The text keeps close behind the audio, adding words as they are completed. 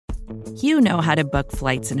You know how to book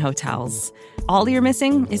flights and hotels. All you're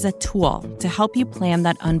missing is a tool to help you plan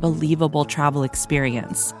that unbelievable travel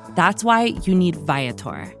experience. That's why you need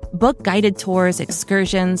Viator. Book guided tours,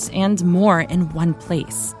 excursions, and more in one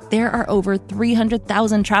place. There are over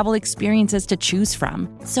 300,000 travel experiences to choose from,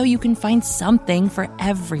 so you can find something for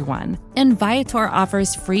everyone. And Viator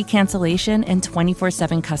offers free cancellation and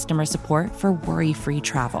 24/7 customer support for worry-free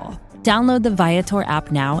travel. Download the Viator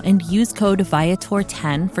app now and use code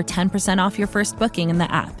Viator10 for 10% off your first booking in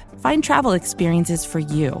the app. Find travel experiences for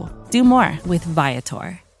you. Do more with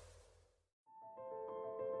Viator.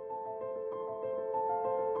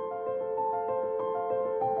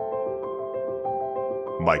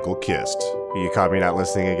 Michael Kist. You caught me not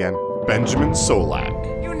listening again? Benjamin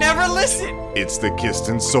Solak. You never listen! It's the Kist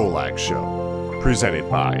and Solak Show. Presented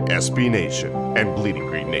by SB Nation and Bleeding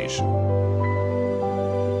Green Nation.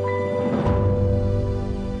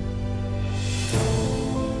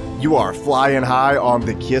 You are flying high on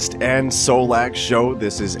the Kist and Solak Show.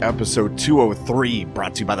 This is episode 203,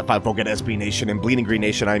 brought to you by the Five Folk at SB Nation and Bleeding Green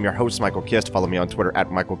Nation. I am your host, Michael Kist. Follow me on Twitter at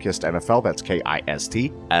MichaelKistNFL. That's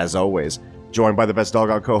K-I-S-T. As always, joined by the best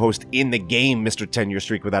doggone co-host in the game, Mr. 10-Year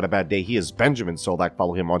Streak Without a Bad Day. He is Benjamin Solak.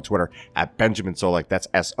 Follow him on Twitter at Benjamin Solak. That's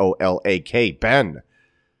S-O-L-A-K. Ben,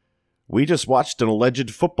 we just watched an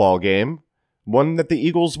alleged football game, one that the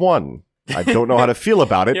Eagles won. I don't know how to feel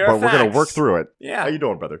about it, but we're going to work through it. Yeah. How you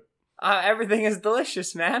doing, brother? Everything is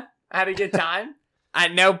delicious, man. I had a good time.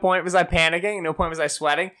 At no point was I panicking. At no point was I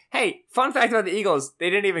sweating. Hey, fun fact about the Eagles, they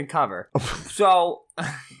didn't even cover. So,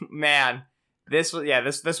 man, this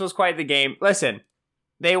was quite the game. Listen,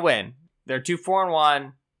 they win. They're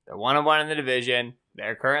 2-4-1. They're 1-1 in the division.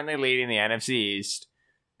 They're currently leading the NFC East.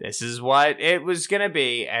 This is what it was going to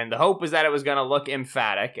be, and the hope was that it was going to look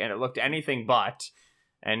emphatic, and it looked anything but.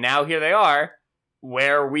 And now here they are,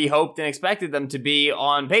 where we hoped and expected them to be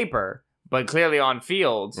on paper, but clearly on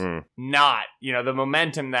field, not. You know, the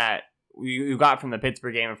momentum that you got from the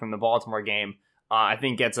Pittsburgh game and from the Baltimore game, I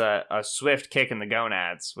think gets a swift kick in the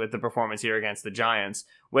gonads with the performance here against the Giants,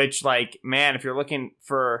 which, like, man, if you're looking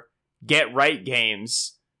for get-right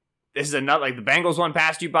games, this is another, like, the Bengals one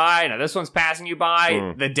passed you by, now this one's passing you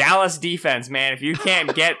by. The Dallas defense, man, if you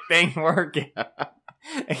can't get things working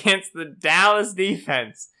against the Dallas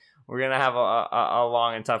defense, we're going to have a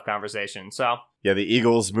long and tough conversation. So, yeah, the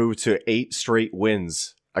Eagles moved to 8 straight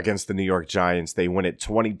wins against the New York Giants. They win it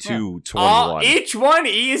 22-21. Each one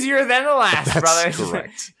easier than the last, brother. That's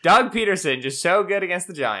correct. Doug Peterson, just so good against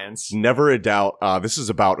the Giants. Never a doubt. This is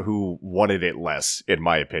about who wanted it less, in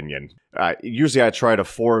my opinion. Usually I try to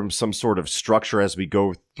form some sort of structure as we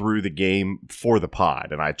go through the game for the pod.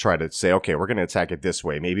 And I try to say, okay, we're going to attack it this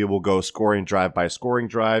way. Maybe we'll go scoring drive by scoring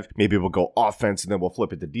drive. Maybe we'll go offense and then we'll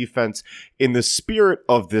flip it to defense. In the spirit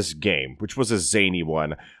of this game, which was a zany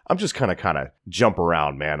one, I'm just kind of jump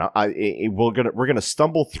around, man. We're gonna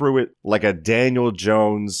stumble through it like a Daniel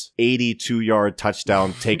Jones 82-yard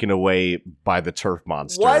touchdown taken away by the turf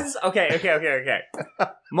monster. Okay.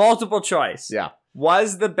 Multiple choice. Yeah.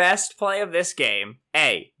 Was the best play of this game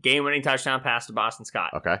A, game-winning touchdown pass to Boston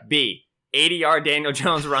Scott? Okay. B, 80-yard Daniel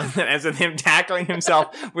Jones run that ends with him tackling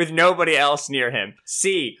himself with nobody else near him?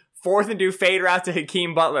 C, 4th and 2 fade route to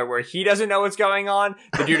Hakeem Butler where he doesn't know what's going on,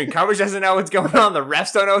 the dude in coverage doesn't know what's going on, the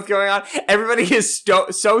refs don't know what's going on. Everybody is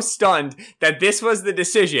so stunned that this was the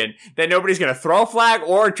decision that nobody's going to throw a flag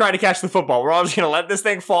or try to catch the football. We're all just going to let this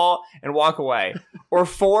thing fall and walk away. Or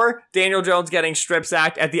 4, Daniel Jones getting strip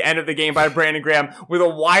sacked at the end of the game by Brandon Graham with a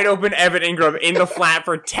wide open Evan Ingram in the flat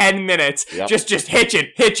for 10 minutes. Yep. Just hitching.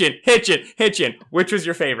 Which was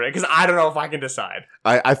your favorite? Because I don't know if I can decide.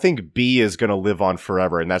 I think B is going to live on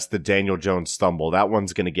forever, and that's the Daniel Jones stumble. That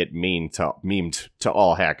one's going to get memed to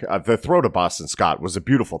all heck. The throw to Boston Scott was a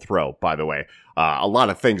beautiful throw, by the way. A lot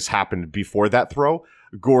of things happened before that throw.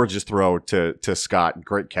 Gorgeous throw to Scott.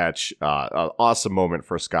 Great catch. Awesome moment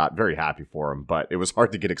for Scott. Very happy for him, but it was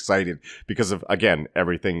hard to get excited because of, again,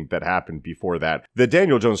 everything that happened before that. The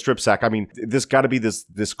Daniel Jones strip sack, I mean, this got to be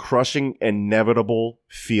this crushing, inevitable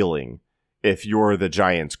feeling if you're the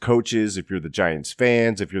Giants coaches, if you're the Giants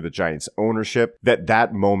fans, if you're the Giants ownership,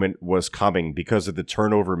 that moment was coming because of the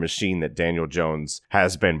turnover machine that Daniel Jones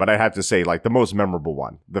has been. But I have to say, like, the most memorable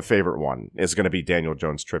one, the favorite one, is going to be Daniel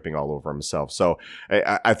Jones tripping all over himself. So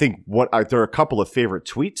I think there are a couple of favorite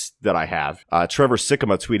tweets that I have. Trevor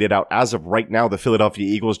Sikkema tweeted out, as of right now, the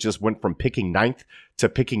Philadelphia Eagles just went from picking 9th to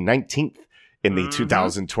picking 19th. In the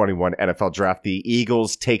 2021 NFL Draft. The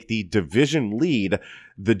Eagles take the division lead,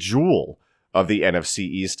 the jewel of the NFC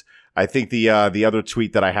East. I think the other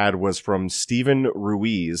tweet that I had was from Steven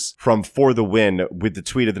Ruiz from For the Win with the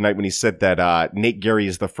tweet of the night when he said that Nate Gary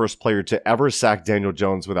is the first player to ever sack Daniel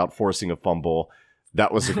Jones without forcing a fumble.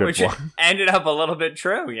 That was a good Which one. ended up a little bit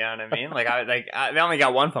true, you know what I mean? They only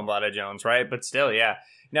got one fumble out of Jones, right? But still, yeah.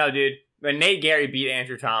 No, dude, when Nate Gary beat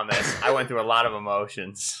Andrew Thomas, I went through a lot of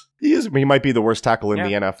emotions. He might be the worst tackle in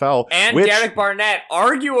the NFL. And Derek Barnett,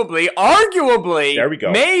 arguably, there we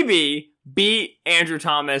go. maybe beat Andrew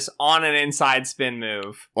Thomas on an inside spin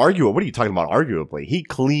move. What are you talking about? Arguably, he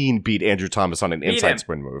clean beat Andrew Thomas on an inside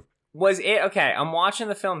spin move. Was it okay? I'm watching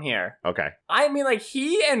the film here. Okay, I mean, like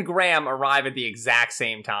he and Graham arrive at the exact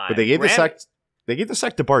same time. but they gave the sack. They gave the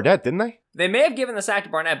sack to Barnett, didn't they? They may have given the sack to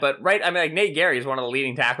Barnett, but right, I mean, like Nate Gary is one of the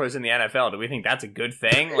leading tacklers in the NFL. Do we think that's a good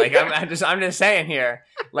thing? Like, I'm just saying here.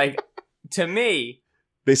 Like, to me.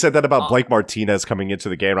 They said that about Blake Martinez coming into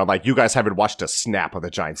the game. I'm like, you guys haven't watched a snap of the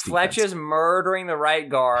Giants defense. Fletcher's murdering the right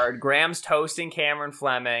guard. Graham's toasting Cameron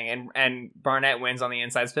Fleming, and Barnett wins on the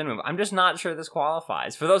inside spin move. I'm just not sure this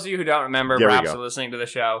qualifies. For those of you who don't remember, perhaps are listening to the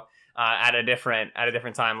show at a different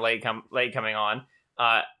time, late coming on.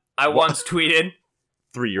 I once tweeted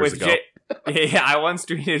 3 years ago. I once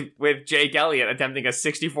tweeted with Jake Elliott attempting a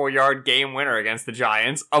 64-yard game winner against the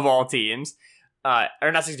Giants of all teams.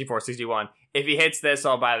 Or not 64, 61. If he hits this,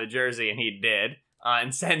 I'll buy the jersey, and he did.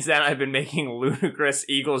 And since then, I've been making ludicrous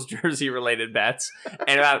Eagles jersey-related bets.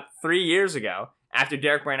 And about 3 years ago, after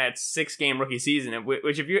Derek Barnett's 6-game rookie season,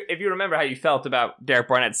 which if you remember how you felt about Derek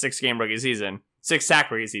Barnett's 6-sack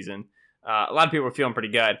rookie season, a lot of people were feeling pretty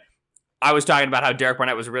good. I was talking about how Derek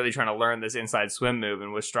Barnett was really trying to learn this inside swim move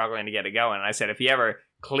and was struggling to get it going. And I said if he ever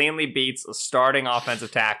cleanly beats a starting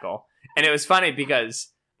offensive tackle, and it was funny because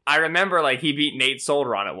I remember, like, he beat Nate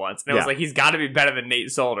Solder on it once. And it was like, he's got to be better than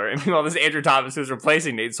Nate Solder. And meanwhile, this Andrew Thomas who's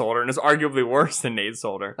replacing Nate Solder and is arguably worse than Nate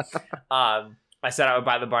Solder. I said I would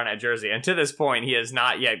buy the Barnett jersey. And to this point, he has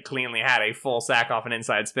not yet cleanly had a full sack off an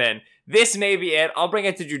inside spin. This may be it. I'll bring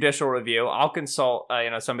it to judicial review. I'll consult,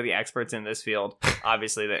 some of the experts in this field,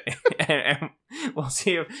 obviously. And we'll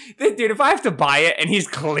see if I have to buy it and he's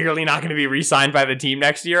clearly not going to be re-signed by the team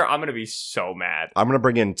next year, I'm going to be so mad. I'm going to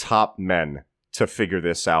bring in top men to figure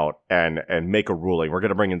this out and make a ruling. We're going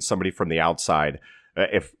to bring in somebody from the outside.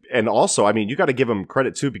 And also, I mean, you got to give him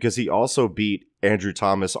credit too, because he also beat Andrew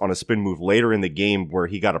Thomas on a spin move later in the game where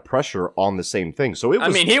he got a pressure on the same thing. So it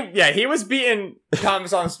was, he was beating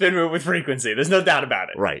Thomas on a spin move with frequency. There's no doubt about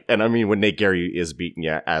it. Right. And I mean, when Nate Gary is beating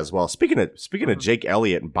you as well. Speaking of Jake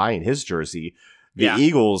Elliott and buying his jersey, the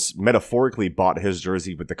Eagles metaphorically bought his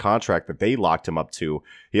jersey with the contract that they locked him up to.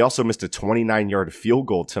 He also missed a 29-yard field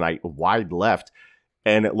goal tonight, wide left.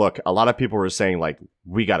 And look, a lot of people were saying, like,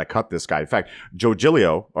 we got to cut this guy. In fact,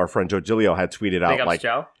 our friend Joe Giglio had tweeted out, like,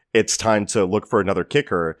 Joe. It's time to look for another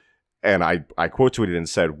kicker. And I quote tweeted and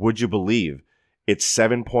said, would you believe it's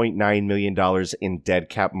 $7.9 million in dead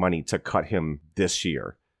cap money to cut him this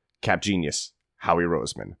year? Cap genius, Howie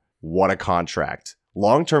Roseman. What a contract.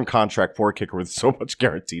 Long-term contract for a kicker with so much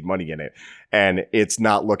guaranteed money in it. And it's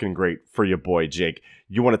not looking great for your boy, Jake.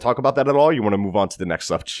 You want to talk about that at all? You want to move on to the next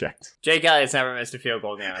subject? Jake Elliott's never missed a field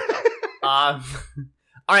goal in the NFL.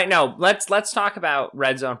 All right, no, let's talk about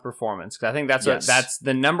red zone performance, because I think that's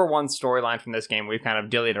the number one storyline from this game. We've kind of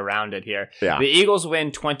dillied around it here. Yeah. The Eagles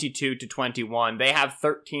win 22-21. They have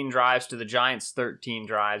 13 drives to the Giants' 13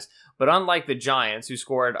 drives. But unlike the Giants, who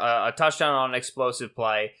scored a touchdown on an explosive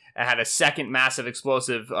play and had a second massive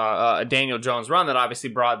explosive Daniel Jones run that obviously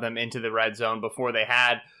brought them into the red zone before they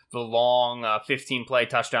had the long 15-play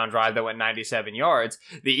touchdown drive that went 97 yards,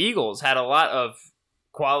 the Eagles had a lot of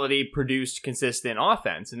quality produced consistent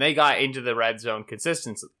offense, and they got into the red zone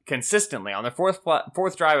consistently. On their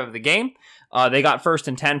fourth drive of the game, they got 1st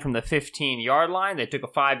and 10 from the 15-yard line. They took a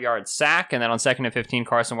 5-yard sack, and then on 2nd and 15,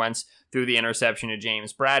 Carson Wentz threw the interception to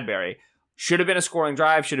James Bradberry. Should have been a scoring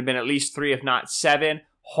drive, should have been at least 3, if not 7.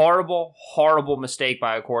 Horrible, horrible mistake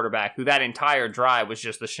by a quarterback who that entire drive was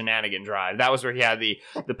just the shenanigan drive. That was where he had the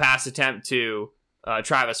pass attempt to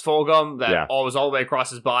Travis Fulgham that was all the way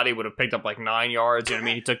across his body, would have picked up like 9 yards. You know what I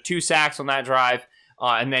mean? He took 2 sacks on that drive.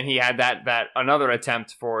 And then he had that another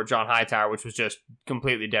attempt for John Hightower, which was just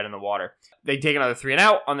completely dead in the water. They take another 3 and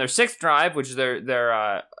out on their 6th drive, which is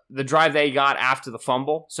the drive they got after the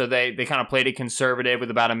fumble. So they kind of played it conservative with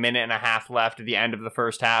about a minute and a half left at the end of the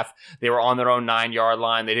first half. They were on their own 9-yard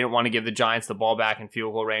line. They didn't want to give the Giants the ball back in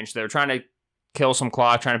field goal range. They were trying to kill some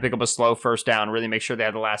clock, trying to pick up a slow first down, really make sure they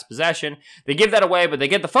had the last possession. They give that away, but they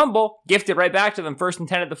get the fumble, gift it right back to them. 1st and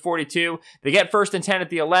 10 at the 42. They get 1st and 10 at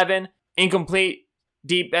the 11. Incomplete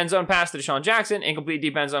deep end zone pass to Deshaun Jackson. Incomplete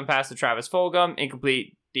deep end zone pass to Travis Fulgham.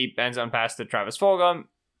 Incomplete deep end zone pass to Travis Fulgham.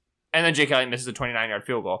 And then Jake Elliott misses a 29-yard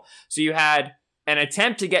field goal. So you had an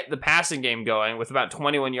attempt to get the passing game going with about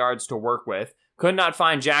 21 yards to work with. Could not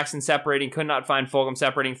find Jackson separating, could not find Fulgham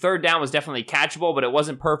separating. Third down was definitely catchable, but it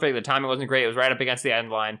wasn't perfect. The timing wasn't great. It was right up against the end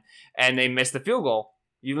line, and they missed the field goal.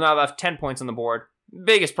 You've now left 10 points on the board.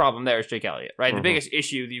 Biggest problem there is Jake Elliott, right? The biggest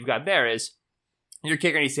issue that you've got there is your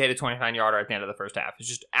kicker needs to hit a 29-yarder at the end of the first half. It's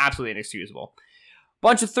just absolutely inexcusable.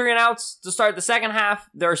 Bunch of 3-and-outs to start the second half.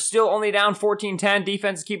 They're still only down 14-10.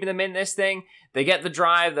 Defense is keeping them in this thing. They get the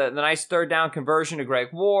drive, the nice third down conversion to Greg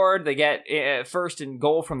Ward. They get first and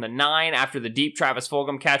goal from the 9 after the deep Travis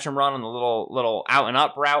Fulgham catch and run on the little out and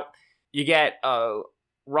up route. You get a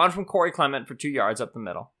run from Corey Clement for 2 yards up the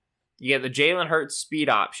middle. You get the Jalen Hurts speed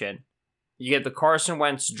option. You get the Carson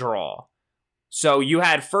Wentz draw. So you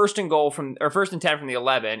had first and 10 from the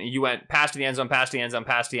 11, and you went past the end zone, past the end zone,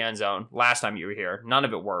 past the end zone last time you were here. None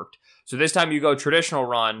of it worked. So this time you go traditional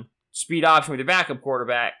run, speed option with your backup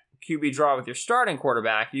quarterback, QB draw with your starting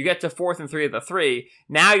quarterback. You get to 4th and 3 at the 3.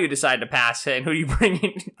 Now you decide to pass it, and who do you bring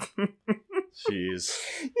in? Jeez.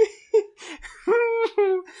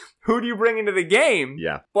 Who do you bring into the game?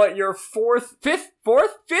 Yeah. But your fifth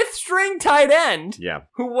string tight end,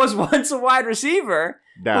 who was once a wide receiver,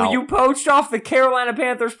 now, who you poached off the Carolina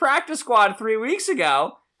Panthers practice squad 3 weeks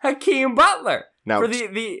ago, Hakeem Butler. Now, for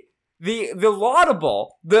the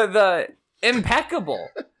laudable, the impeccable,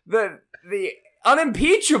 the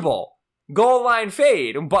unimpeachable goal line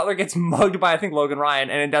fade, and Butler gets mugged by, I think, Logan Ryan,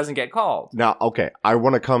 and it doesn't get called. Now, okay, I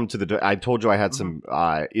want to come to I told you I had some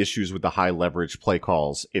issues with the high leverage play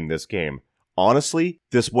calls in this game. Honestly,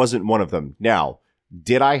 this wasn't one of them. Now,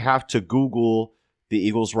 did I have to Google the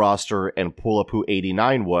Eagles roster and pull up who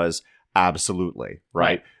 89 was? Absolutely,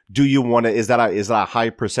 right? Do you want to, is that a high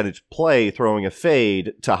percentage play throwing a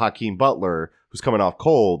fade to Hakeem Butler, who's coming off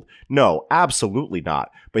cold? No, absolutely not.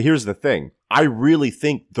 But here's the thing. I really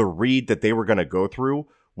think the read that they were going to go through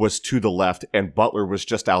was to the left, and Butler was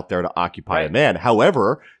just out there to occupy a man.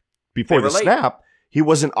 However, before the snap, he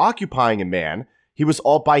wasn't occupying a man. He was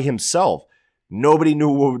all by himself. Nobody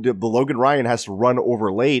knew the Logan Ryan has to run over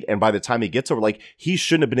late, and by the time he gets over, he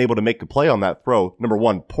shouldn't have been able to make a play on that throw. Number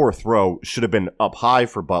one, poor throw. Should have been up high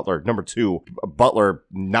for Butler. Number two, Butler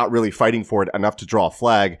not really fighting for it enough to draw a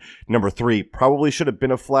flag. Number three, probably should have been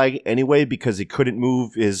a flag anyway because he couldn't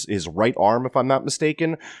move his right arm, if I'm not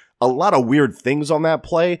mistaken. A lot of weird things on that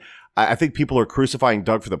play. I think people are crucifying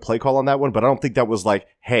Doug for the play call on that one, but I don't think that was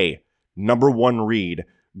hey, number one read,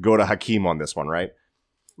 go to Hakeem on this one, right?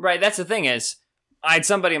 Right, that's the thing is, I had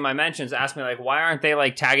somebody in my mentions ask me, why aren't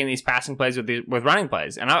they, tagging these passing plays with running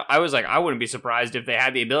plays? And I was I wouldn't be surprised if they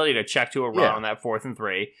had the ability to check to a run on that 4th and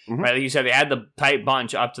 3. Mm-hmm. Right, like you said, they had the tight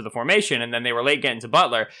bunch up to the formation, and then they were late getting to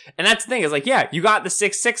Butler. And that's the thing is, you got the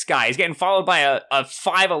 6'6" guy. He's getting followed by a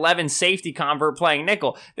 5'11" safety convert playing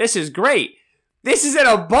nickel. This is great. This is an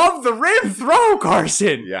above-the-rim throw,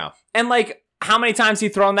 Carson. Yeah. And, how many times he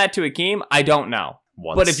thrown that to Hakeem? I don't know.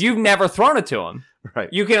 Once. But if you've never thrown it to him, right,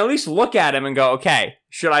 you can at least look at him and go, okay,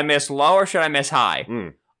 should I miss low or should I miss high?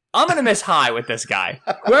 I'm going to miss high with this guy.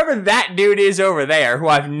 Whoever that dude is over there, who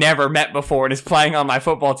I've never met before and is playing on my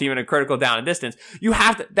football team in a critical down and distance, you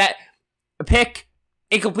have to, that pick,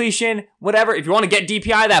 incompletion, whatever. If you want to get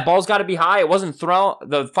DPI, that ball's got to be high. It wasn't thrown.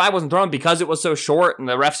 The flag wasn't thrown because it was so short and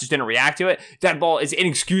the refs just didn't react to it. That ball is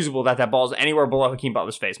inexcusable that ball is anywhere below Hakeem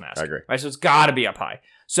Butler's face mask. I agree. Right, so it's got to be up high.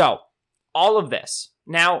 So, all of this.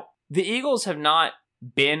 Now, the Eagles have not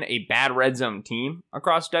been a bad red zone team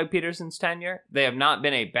across Doug Peterson's tenure. They have not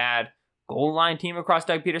been a bad goal line team across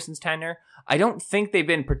Doug Peterson's tenure. I don't think they've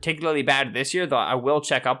been particularly bad this year, though I will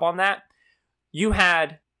check up on that. You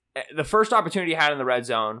had the first opportunity you had in the red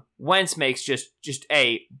zone. Wentz makes just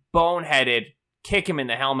a boneheaded kick him in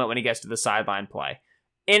the helmet when he gets to the sideline play.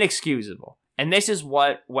 Inexcusable. And this is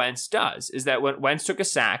what Wentz does, is that when Wentz took a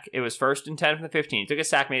sack, it was 1st and 10 from the 15. He took a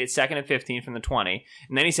sack, made it 2nd and 15 from the 20.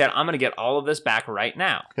 And then he said, I'm going to get all of this back right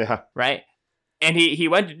now. Yeah. Right? And he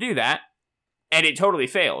went to do that, and it totally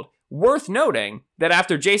failed. Worth noting that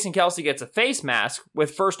after Jason Kelce gets a face mask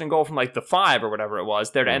with 1st and goal from the 5 or whatever it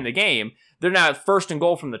was there to end the game, they're now at 1st and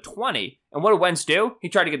goal from the 20. And what did Wentz do? He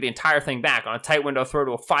tried to get the entire thing back on a tight window throw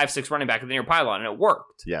to a 5-6 running back at the near pylon, and it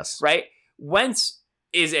worked. Yes. Right? Wentz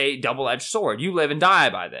is a double-edged sword. You live and die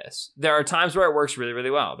by this. There are times where it works really, really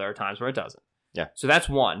well. There are times where it doesn't. Yeah. So that's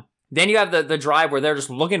one. Then you have the drive where they're just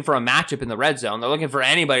looking for a matchup in the red zone. They're looking for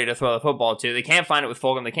anybody to throw the football to. They can't find it with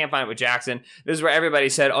Fulgham. They can't find it with Jackson. This is where everybody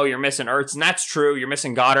said, oh, you're missing Ertz. And that's true. You're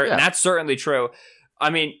missing Goddard. Yeah. And that's certainly true. I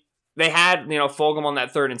mean, they had, Fulgham on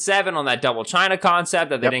that 3rd and 7 on that double China concept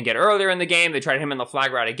that they didn't get earlier in the game. They tried him in the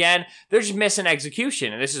flag route again. They're just missing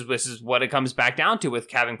execution. And this is what it comes back down to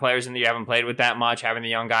with having players in that you haven't played with that much, having the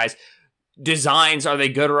young guys. Designs, are they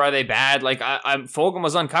good or are they bad? Like, Fulgham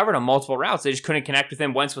was uncovered on multiple routes. They just couldn't connect with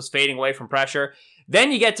him. Wentz was fading away from pressure.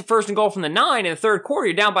 Then you get to 1st and goal from the 9 in the 3rd quarter.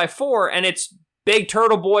 You're down by 4, and it's Big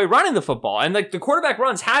Turtle Boy running the football. And like the quarterback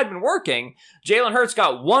runs had been working. Jalen Hurts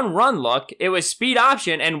got one run look. It was speed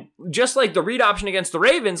option. And just like the read option against the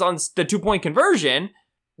Ravens on the 2-point conversion,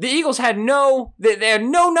 the Eagles had they had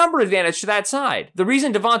no number advantage to that side. The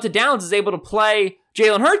reason Devonta Downs is able to play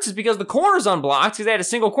Jalen Hurts is because the corner's unblocked, because they had a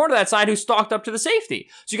single corner that side who stalked up to the safety.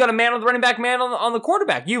 So you got a man on the running back, man on the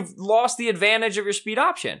quarterback. You've lost the advantage of your speed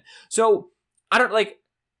option. So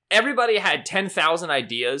everybody had 10,000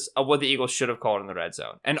 ideas of what the Eagles should have called in the red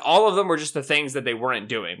zone. And all of them were just the things that they weren't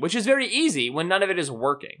doing, which is very easy when none of it is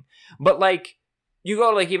working. But you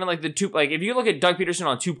go if you look at Doug Peterson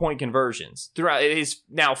on 2-point conversions throughout his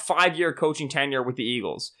now 5-year coaching tenure with the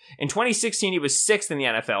Eagles. In 2016, he was 6th in the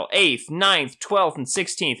NFL, 8th, 9th, 12th, and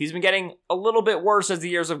 16th. He's been getting a little bit worse as the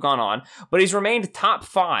years have gone on, but he's remained top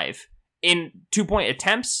 5 in 2-point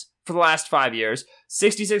attempts for the last 5 years.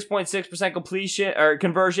 66.6% completion or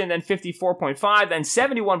conversion, then 54.5, then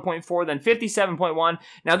 71.4, then 57.1.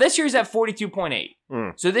 Now this year he's at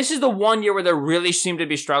 42.8. So this is the one year where they really seem to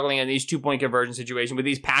be struggling in these 2-point conversion situations with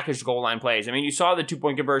these packaged goal line plays. I mean, you saw the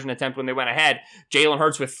 2-point conversion attempt when they went ahead. Jalen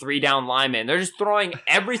Hurts with 3 down linemen. They're just throwing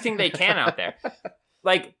everything they can out there.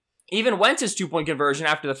 Like, even Wentz's 2-point conversion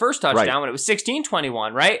after the first touchdown when it was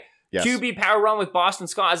 16-21, right? Yes. QB power run with Boston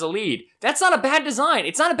Scott as a lead. That's not a bad design.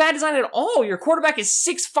 It's not a bad design at all. Your quarterback is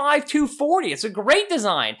 6'5", 240. It's a great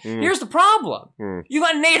design. Here's the problem. You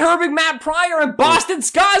got Nate Herbig, Matt Pryor, and Boston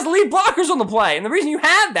Scott as lead blockers on the play. And the reason you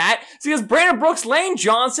have that is because Brandon Brooks, Lane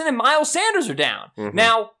Johnson, and Miles Sanders are down.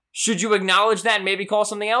 Now, should you acknowledge that and maybe call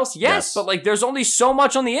something else? Yes. But there's only so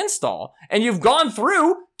much on the install. And you've gone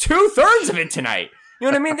through 2/3 of it tonight. You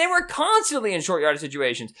know what I mean? They were constantly in short yardage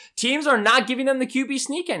situations. Teams are not giving them the QB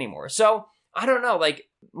sneak anymore. So, I don't know.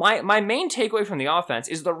 My main takeaway from the offense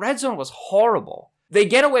is the red zone was horrible. They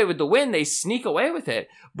get away with the win. They sneak away with it.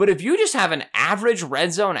 But if you just have an average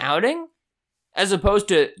red zone outing, as opposed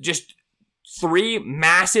to just 3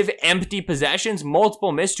 massive empty possessions,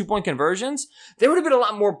 multiple missed 2-point conversions, there would have been a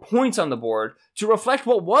lot more points on the board to reflect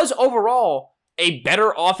what was overall a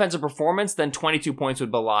better offensive performance than 22 points would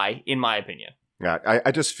belie, in my opinion. Yeah, I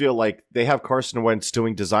just feel like they have Carson Wentz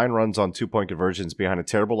doing design runs on 2-point conversions behind a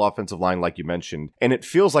terrible offensive line, like you mentioned. And it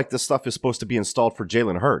feels like this stuff is supposed to be installed for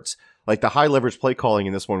Jalen Hurts. Like, the high leverage play calling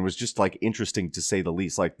in this one was just interesting to say the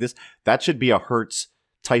least. Like, that should be a Hurts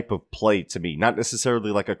type of play to me, not necessarily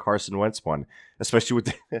like a Carson Wentz one, especially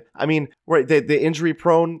with, the injury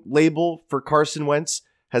prone label for Carson Wentz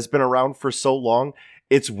has been around for so long.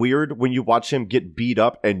 It's weird when you watch him get beat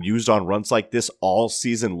up and used on runs like this all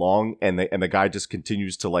season long, and the guy just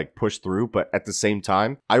continues to push through. But at the same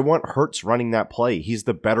time, I want Hurts running that play. He's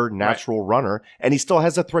the better natural runner, and he still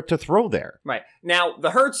has a threat to throw there. Right. Now,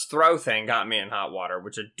 the Hurts throw thing got me in hot water,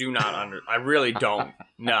 which I really don't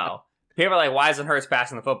know. People are like, why isn't Hurts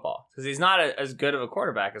passing the football? Because he's not as good of a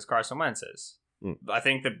quarterback as Carson Wentz is. I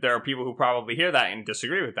think that there are people who probably hear that and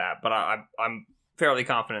disagree with that, but I'm fairly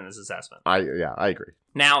confident in this assessment. I agree.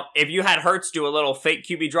 Now, if you had Hurts do a little fake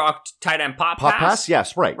QB draw tight end pop pass,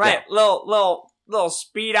 yes, right, yeah. little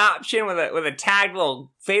speed option with a tagged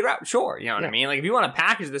little fade route, sure, you know what I mean. Like, if you want to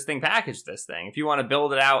package this thing. If you want to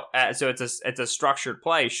build it out so it's a structured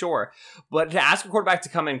play, sure. But to ask a quarterback to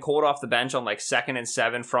come in cold off the bench on 2nd and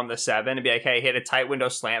 7 from the 7 and be like, hey, hit a tight window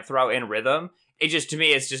slant throw in rhythm. To me,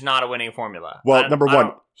 it's just not a winning formula. Well, number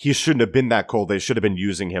one, he shouldn't have been that cold. They should have been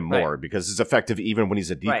using him more because it's effective even when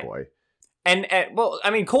he's a decoy. Right.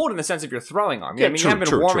 And cold in the sense of your throwing arm. You haven't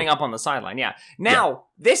been warming up on the sideline. Yeah. Now,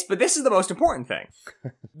 this is the most important thing.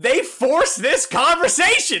 They forced this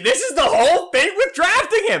conversation. This is the whole thing with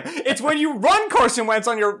drafting him. It's when you run Carson Wentz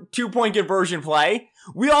on your 2-point conversion play,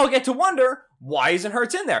 we all get to wonder, why isn't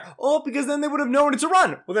Hurts in there? Oh, because then they would have known it's a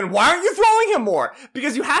run. Well, then why aren't you throwing him more?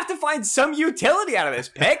 Because you have to find some utility out of this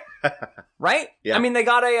pick, right? Yeah. I mean, they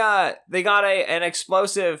got an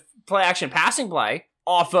explosive play action passing play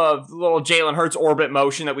off of the little Jalen Hurts orbit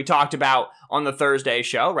motion that we talked about on the Thursday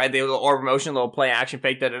show, right? The little orbit motion, little play action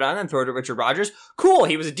fake that it done, and throw to Richard Rodgers. Cool.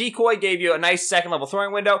 He was a decoy, gave you a nice second level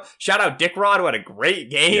throwing window. Shout out Dick Rod, who had a great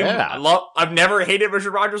game. Yeah. I've never hated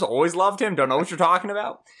Richard Rodgers. Always loved him. Don't know what you're talking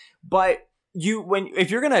about. But if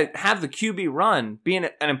you're going to have the QB run being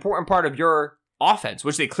an important part of your offense,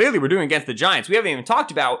 which they clearly were doing against the Giants, we haven't even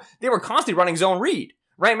talked about, they were constantly running zone read.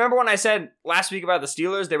 Right, remember when I said last week about the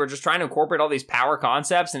Steelers, they were just trying to incorporate all these power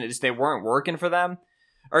concepts and they weren't working for them?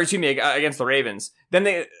 Or excuse me, against the Ravens. Then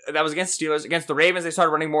that was against the Steelers. Against the Ravens, they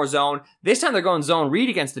started running more zone. This time they're going zone read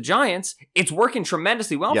against the Giants. It's working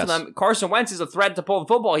tremendously well for them. Carson Wentz is a threat to pull the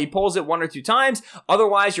football. He pulls it 1 or 2 times.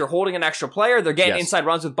 Otherwise, you're holding an extra player. They're getting inside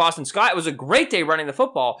runs with Boston Scott. It was a great day running the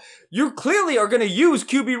football. You clearly are going to use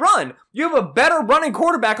QB run. You have a better running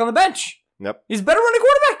quarterback on the bench. Yep. He's a better running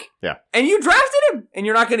quarterback. Yeah. And you drafted him, and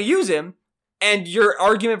you're not going to use him. And your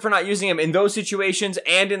argument for not using him in those situations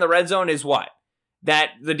and in the red zone is what?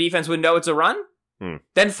 That the defense would know it's a run?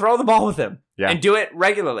 Then throw the ball with him and do it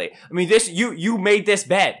regularly. I mean, you made this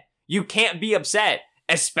bed. You can't be upset,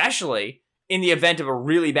 especially in the event of a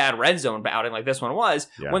really bad red zone outing like this one was,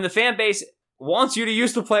 when the fan base wants you to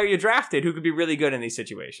use the player you drafted who could be really good in these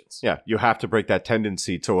situations. Yeah, you have to break that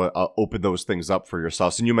tendency to open those things up for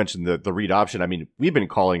yourselves. And you mentioned the read option. I mean, we've been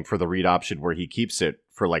calling for the read option where he keeps it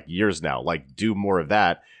for like years now. Like, do more of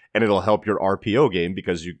that. And it'll help your RPO game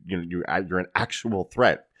because you're an actual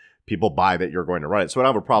threat. People buy that you're going to run it. So I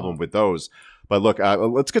don't have a problem with those. But look,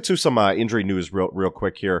 let's get to some injury news real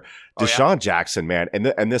quick here. Deshaun Jackson, man,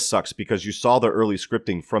 and this sucks because you saw the early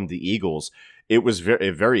scripting from the Eagles. It was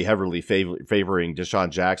very heavily favoring Deshaun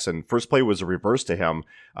Jackson. First play was a reverse to him.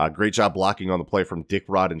 Great job blocking on the play from Dick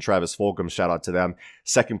Rod and Travis Fulgham. Shout out to them.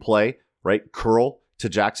 Second play, right, curl to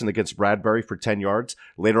Jackson against Bradbury for 10 yards.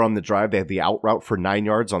 Later on the drive, they had the out route for 9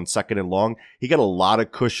 yards on 2nd and long. He got a lot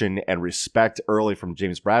of cushion and respect early from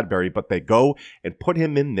James Bradbury, but they go and put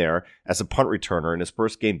him in there as a punt returner in his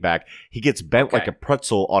first game back. He gets bent like a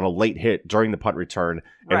pretzel on a late hit during the punt return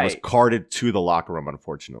and was carted to the locker room,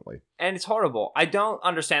 unfortunately. And it's horrible. I don't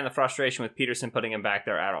understand the frustration with Peterson putting him back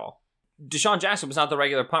there at all. Deshaun Jackson was not the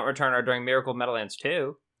regular punt returner during Miracle Meadowlands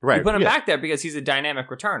 2. Right. You put him back there because he's a dynamic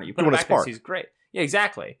returner. You put him back there because he's great. Yeah,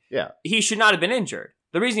 exactly. Yeah. He should not have been injured.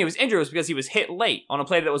 The reason he was injured was because he was hit late on a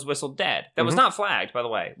play that was whistled dead. That was not flagged, by the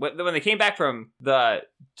way. When they came back from the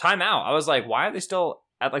timeout, I was like, why are they still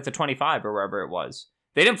at like the 25 or wherever it was?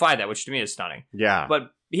 They didn't flag that, which to me is stunning. Yeah.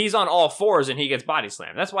 But he's on all fours and he gets body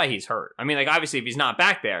slammed. That's why he's hurt. I mean, like, obviously, if he's not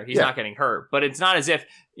back there, he's not getting hurt. But it's not as if,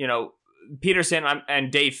 Peterson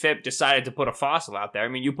and Dave Phipp decided to put a fossil out there. I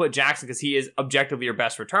mean, you put Jackson because he is objectively your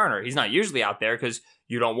best returner. He's not usually out there because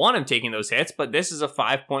you don't want him taking those hits, but this is a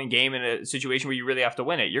 5-point game in a situation where you really have to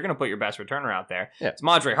win it. You're going to put your best returner out there. Yeah. It's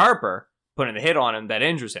Madre Harper putting the hit on him that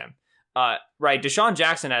injures him. Right, Deshaun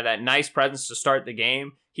Jackson had that nice presence to start the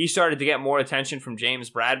game. He started to get more attention from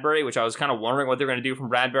James Bradbury, which I was kind of wondering what they're going to do from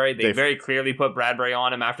Bradbury. They very clearly put Bradbury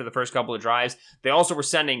on him after the first couple of drives. They also were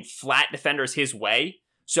sending flat defenders his way.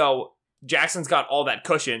 So Jackson's got all that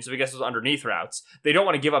cushion, so I guess those underneath routes. They don't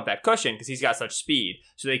want to give up that cushion because he's got such speed.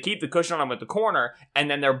 So they keep the cushion on him at the corner, and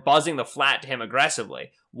then they're buzzing the flat to him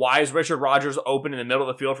aggressively. Why is Richard Rodgers open in the middle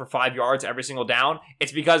of the field for 5 yards every single down?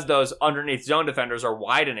 It's because those underneath zone defenders are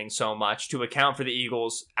widening so much to account for the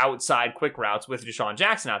Eagles' outside quick routes with Deshaun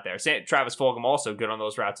Jackson out there. Travis Fulgham also good on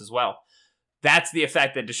those routes as well. That's the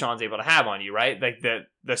effect that Deshaun's able to have on you, right? Like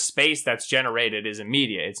the space that's generated is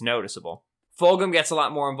immediate. It's noticeable. Fulgham gets a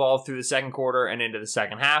lot more involved through the second quarter and into the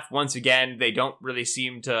second half. Once again, they don't really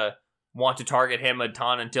seem to want to target him a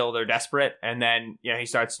ton until they're desperate. And then, he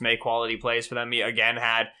starts to make quality plays for them. He again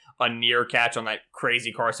had a near catch on that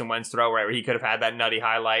crazy Carson Wentz throw where he could have had that nutty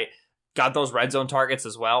highlight. Got those red zone targets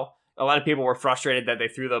as well. A lot of people were frustrated that they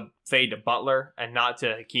threw the fade to Butler and not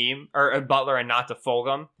to Hakeem, or Butler and not to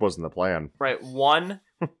Fulgham. Wasn't the plan. Right. One,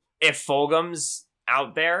 if Fulgham's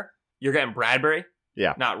out there, you're getting Bradbury,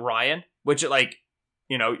 not Ryan. Which,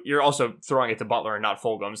 you're also throwing it to Butler and not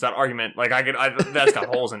Fulgham. So that argument, that's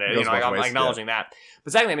got holes in it. I'm acknowledging that.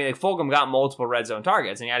 But secondly, Fulgham got multiple red zone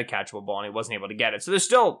targets, and he had a catchable ball, and he wasn't able to get it. So there's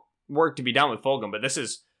still work to be done with Fulgham, but this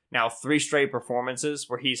is now 3 straight performances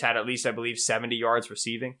where he's had at least, I believe, 70 yards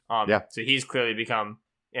receiving. So he's clearly become,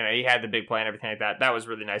 he had the big play and everything like that. That was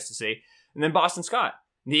really nice to see. And then Boston Scott.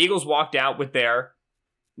 The Eagles walked out with their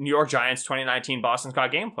New York Giants 2019 Boston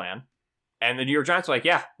Scott game plan. And the New York Giants were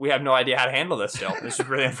like, we have no idea how to handle this still. This is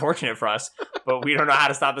really unfortunate for us. But we don't know how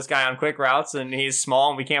to stop this guy on quick routes, and he's small,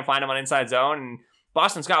 and we can't find him on inside zone. And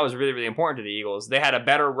Boston Scott was really, really important to the Eagles. They had a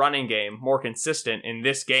better running game, more consistent in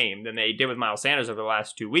this game than they did with Miles Sanders over the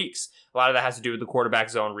last 2 weeks. A lot of that has to do with the quarterback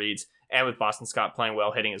zone reads and with Boston Scott playing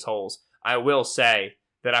well, hitting his holes. I will say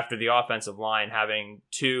that after the offensive line having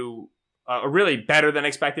a really better than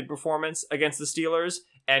expected performance against the Steelers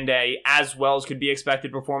and a as well as could be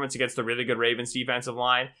expected performance against the really good Ravens defensive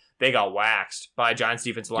line, they got waxed by a Giants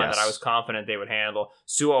defensive line that I was confident they would handle.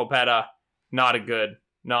 Sua Opeta, not a good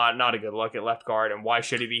look at left guard, and why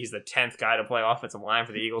should he be? He's the 10th guy to play offensive line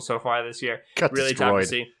for the Eagles so far this year. Got really destroyed. tough to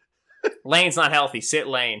see. Lane's not healthy. Sit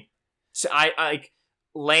Lane. So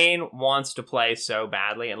Lane wants to play so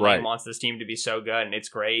badly, and Lane wants this team to be so good, and it's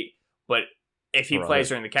great. But if he plays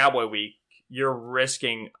during the Cowboy week, you're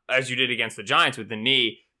risking, as you did against the Giants with the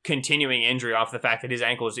knee, continuing injury off the fact that his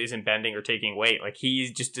ankles isn't bending or taking weight. Like,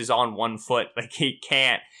 he just is on one foot. Like, he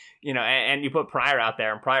can't, and you put Pryor out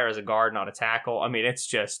there, and Pryor is a guard, not a tackle. I mean, it's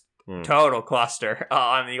just total cluster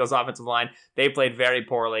on the Eagles' offensive line. They played very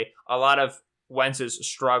poorly. A lot of Wentz's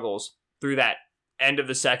struggles through that end of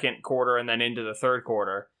the second quarter and then into the third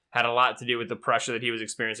quarter had a lot to do with the pressure that he was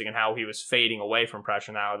experiencing and how he was fading away from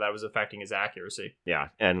pressure, now that was affecting his accuracy. Yeah,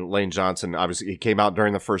 and Lane Johnson, obviously, he came out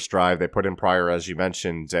during the first drive. They put in Pryor, as you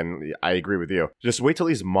mentioned, and I agree with you. Just wait till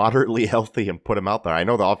he's moderately healthy and put him out there. I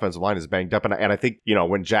know the offensive line is banged up, and I think,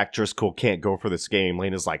 when Jack Driscoll can't go for this game,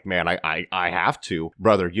 Lane is like, man, I have to.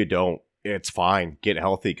 Brother, you don't. It's fine. Get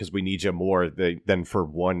healthy because we need you more than for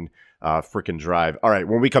one freaking drive. All right,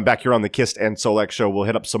 when we come back here on the Kist and Solak Show, we'll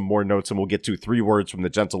hit up some more notes and we'll get to 3 words from the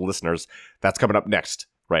gentle listeners. That's coming up next,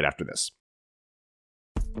 right after this.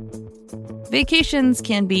 Vacations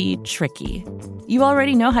can be tricky. You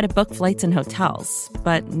already know how to book flights and hotels,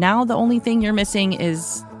 but now the only thing you're missing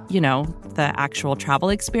is, the actual travel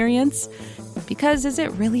experience. Because is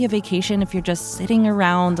it really a vacation if you're just sitting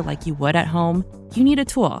around like you would at home? You need a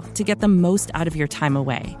tool to get the most out of your time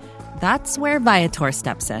away. That's where Viator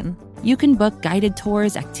steps in. You can book guided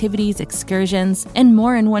tours, activities, excursions, and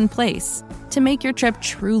more in one place to make your trip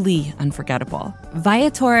truly unforgettable.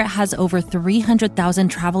 Viator has over 300,000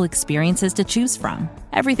 travel experiences to choose from.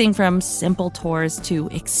 Everything from simple tours to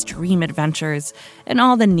extreme adventures and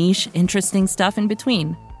all the niche, interesting stuff in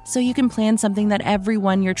between. So you can plan something that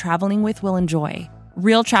everyone you're traveling with will enjoy.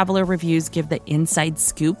 Real traveler reviews give the inside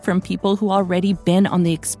scoop from people who already been on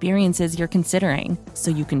the experiences you're considering, so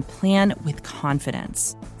you can plan with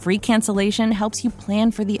confidence. Free cancellation helps you plan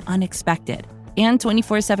for the unexpected. And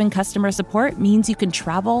 24/7 customer support means you can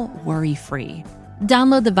travel worry-free.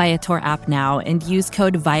 Download the Viator app now and use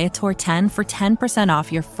code Viator10 for 10% off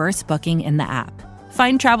your first booking in the app.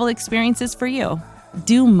 Find travel experiences for you.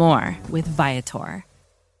 Do more with Viator.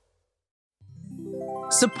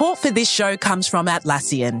 Support for this show comes from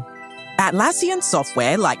Atlassian. Atlassian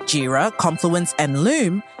software like Jira, Confluence, and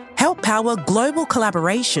Loom help power global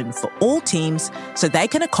collaboration for all teams so they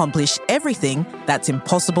can accomplish everything that's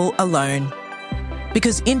impossible alone.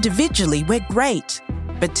 Because individually we're great,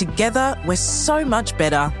 but together we're so much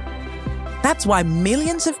better. That's why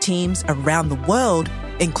millions of teams around the world,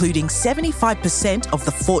 including 75% of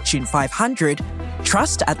the Fortune 500,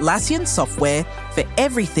 trust Atlassian software for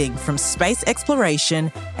everything from space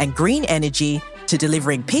exploration and green energy to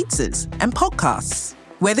delivering pizzas and podcasts.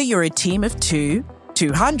 Whether you're a team of 2,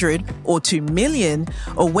 200, or 2 million,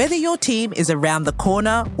 or whether your team is around the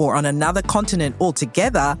corner or on another continent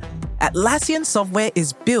altogether, Atlassian software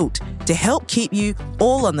is built to help keep you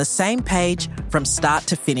all on the same page from start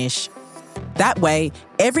to finish. That way,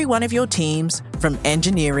 every one of your teams, from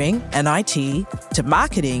engineering and IT to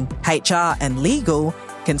marketing, HR, and legal,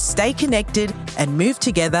 can stay connected and move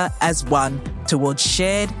together as one towards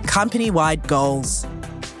shared company-wide goals.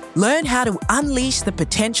 Learn how to unleash the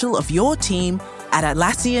potential of your team at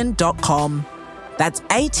Atlassian.com. That's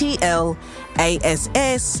ATLASSIAN.com.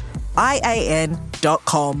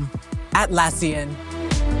 Atlassian.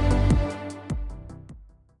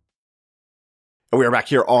 And we are back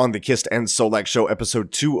here on the Kist and Solak Show,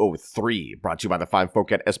 episode 203, brought to you by the fine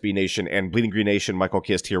folk at SB Nation and Bleeding Green Nation. Michael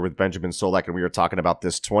Kist here with Benjamin Solak, and we are talking about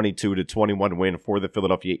this 22-21 win for the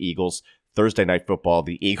Philadelphia Eagles. Thursday Night Football,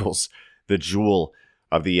 the Eagles, the jewel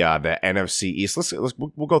of the NFC East.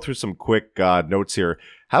 We'll go through some quick notes here.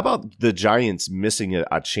 How about the Giants missing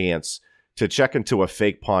a chance to check into a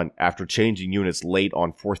fake punt after changing units late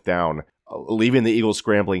on 4th down, leaving the Eagles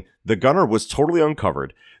scrambling? The gunner was totally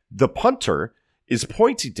uncovered. The punter is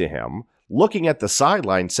pointing to him, looking at the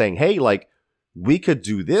sideline, saying, hey, we could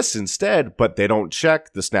do this instead, but they don't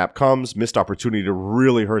check. The snap comes, missed opportunity to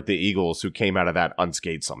really hurt the Eagles, who came out of that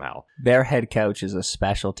unscathed somehow. Their head coach is a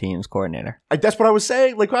special teams coordinator. That's what I was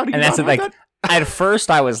saying. How do you not know that? At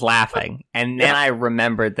first, I was laughing, and then I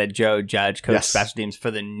remembered that Joe Judge coached special teams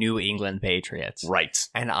for the New England Patriots. Right.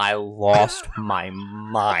 And I lost my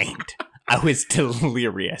mind. I was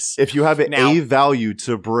delirious. If you have a value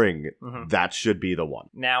to bring, that should be the one.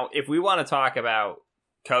 Now, if we want to talk about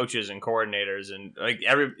coaches and coordinators, and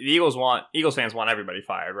the Eagles fans want everybody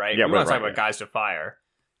fired, right? Yeah, we want to talk about guys to fire.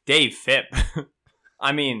 Dave Phipp.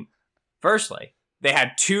 I mean, firstly, they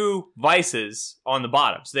had 2 vices on the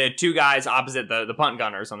bottom. So they had 2 guys opposite the punt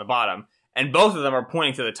gunners on the bottom, and both of them are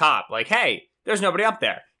pointing to the top. Hey, there's nobody up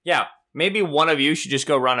there. Yeah, maybe one of you should just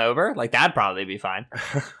go run over. That'd probably be fine.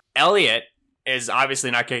 Elliott is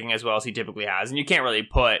obviously not kicking as well as he typically has, and you can't really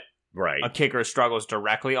put Right. a kicker's struggles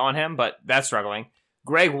directly on him, but that's struggling.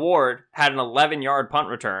 Greg Ward had an 11-yard punt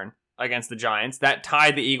return against the Giants. That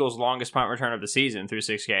tied the Eagles' longest punt return of the season through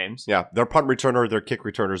 6 games. Yeah, their punt returner, their kick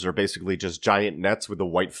returners are basically just giant nets with a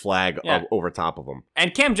white flag over top of them.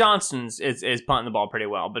 And Cam Johnston's is punting the ball pretty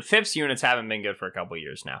well, but Phipps units haven't been good for a couple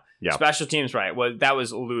years now. Yeah. Special teams, right? Well, that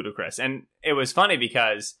was ludicrous. And it was funny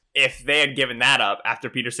because if they had given that up after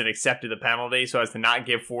Peterson accepted the penalty so as to not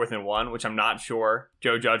give 4th and 1, which I'm not sure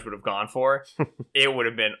Joe Judge would have gone for, it would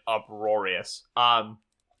have been uproarious.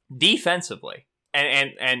 Defensively,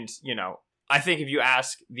 and you know, I think if you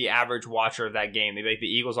ask the average watcher of that game, they'd be like, the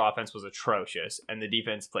Eagles' offense was atrocious, and the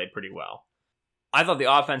defense played pretty well. I thought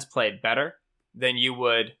the offense played better than you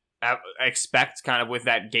would expect, kind of with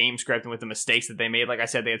that game script and with the mistakes that they made. Like I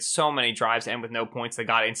said, they had so many drives and with no points, they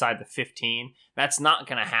got inside the 15. That's not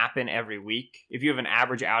going to happen every week. If you have an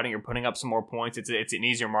average outing, you're putting up some more points. It's an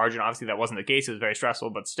easier margin. Obviously, that wasn't the case. It was very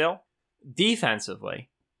stressful, but still,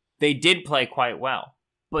 defensively, they did play quite well.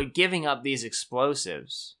 But giving up these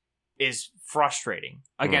explosives is frustrating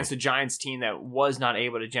against a Giants team that was not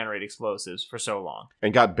able to generate explosives for so long.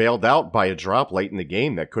 And got bailed out by a drop late in the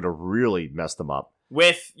game that could have really messed them up.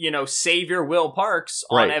 With, you know, savior Will Parks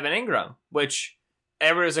on Right. Evan Ingram, which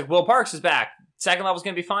everybody was like, Will Parks is back. Second level's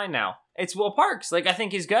going to be fine now. It's Will Parks. Like, I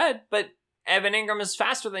think he's good, but Evan Ingram is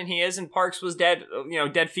faster than he is, and Parks was dead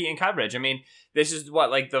feet in coverage. I mean, this is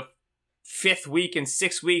the 5th week in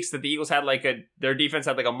 6 weeks that the Eagles had their defense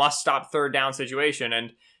had a must-stop 3rd down situation,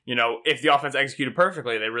 and you know, if the offense executed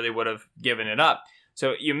perfectly, they really would have given it up.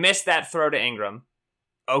 So you missed that throw to Ingram.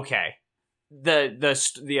 Okay,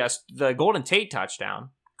 the Golden Tate touchdown,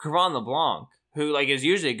 Kevon LeBlanc, who is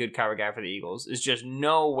usually a good cover guy for the Eagles, is just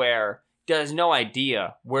nowhere. Does no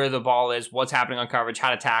idea where the ball is, what's happening on coverage,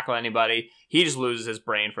 how to tackle anybody. He just loses his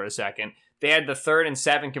brain for a second. They had the 3rd and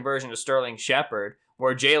 7 conversion to Sterling Shepard,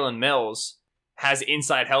 where Jalen Mills has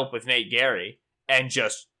inside help with Nate Gary and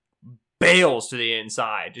just bails to the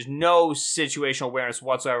inside. There's no situational awareness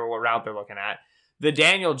whatsoever what route they're looking at. The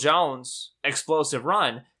Daniel Jones explosive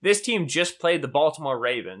run, this team just played the Baltimore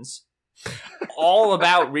Ravens, all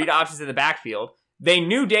about read options in the backfield. They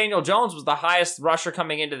knew Daniel Jones was the highest rusher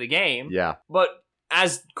coming into the game. Yeah. But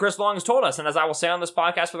as Chris Long has told us, and as I will say on this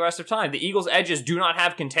podcast for the rest of time, the Eagles' edges do not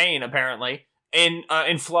have contain, apparently, in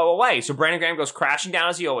flow away. So Brandon Graham goes crashing down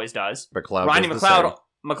as he always does.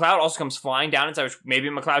 McLeod also comes flying down inside, which maybe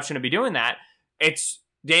McLeod shouldn't be doing that. It's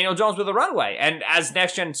Daniel Jones with a runway. And as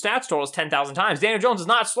Next Gen Stats told us 10,000 times, Daniel Jones is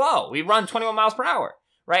not slow. We run 21 miles per hour,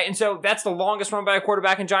 right? And so that's the longest run by a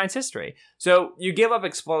quarterback in Giants history. So you give up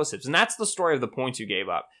explosives, and that's the story of the points you gave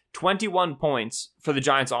up. 21 points for the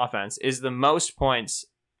Giants offense is the most points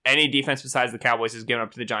any defense besides the Cowboys has given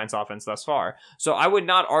up to the Giants offense thus far. So I would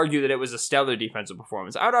not argue that it was a stellar defensive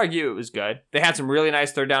performance. I would argue it was good. They had some really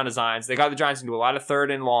nice 3rd down designs. They got the Giants into a lot of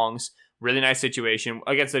 3rd and longs. Really nice situation.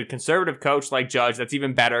 Against a conservative coach like Judge, that's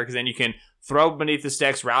even better because then you can throw beneath the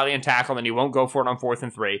sticks, rally and tackle, and you won't go for it on 4th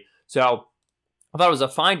and 3. So I thought it was a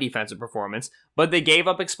fine defensive performance, but they gave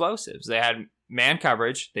up explosives. They had man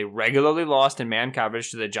coverage. They regularly lost in man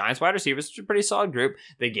coverage to the Giants wide receivers, which is a pretty solid group.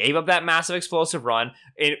 They gave up that massive explosive run.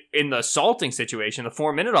 In the salting situation, the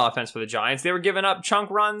 4-minute offense for the Giants, they were giving up chunk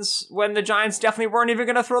runs when the Giants definitely weren't even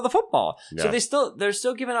going to throw the football. Yeah. So they're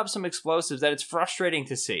still giving up some explosives that it's frustrating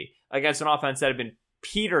to see against an offense that had been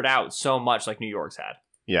petered out so much like New York's had.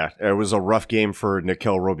 Yeah, it was a rough game for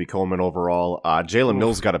Nickel Roby-Coleman overall. Jalen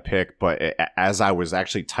Mills got a pick, but as I was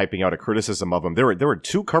actually typing out a criticism of him, there were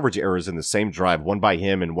 2 coverage errors in the same drive, one by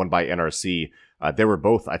him and one by NRC. They were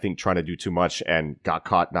both, I think, trying to do too much and got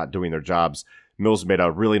caught not doing their jobs. Mills made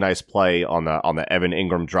a really nice play on the Evan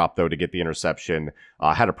Ingram drop, though, to get the interception.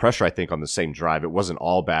 Had a pressure, I think, on the same drive. It wasn't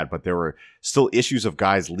all bad, but there were still issues of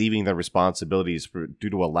guys leaving their responsibilities due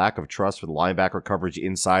to a lack of trust for the linebacker coverage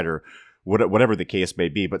inside or whatever the case may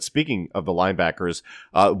be. But speaking of the linebackers,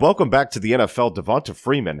 welcome back to the NFL, Devonta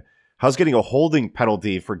Freeman. How's getting a holding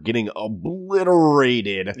penalty for getting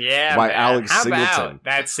obliterated by Alex Singleton? How about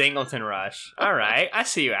that Singleton rush? All right, I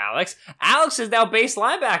see you, Alex. Alex is now base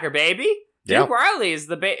linebacker, baby. Duke Riley is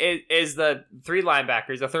the 3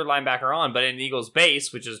 linebackers, the 3rd linebacker on, but in Eagles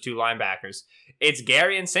base, which is 2 linebackers, it's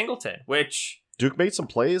Gary and Singleton, which... Duke made some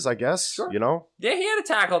plays, I guess, sure. You know? Yeah, he had a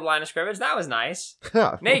tackle at the line of scrimmage. That was nice.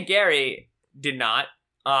 Yeah. Nate Gary did not.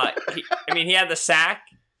 He had the sack.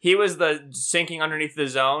 He was the sinking underneath the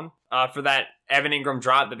zone for that Evan Ingram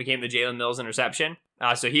drop that became the Jalen Mills interception.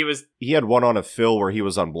 So he had one on a fill where he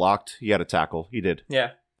was unblocked. He had a tackle. He did.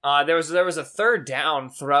 Yeah. There was a third down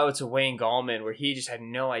throw to Wayne Gallman where he just had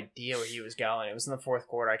no idea where he was going. It was in the fourth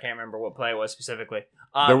quarter. I can't remember what play it was specifically.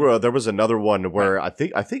 There was another one where I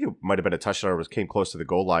think it might have been a touchdown or came close to the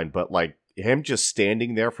goal line, but like him just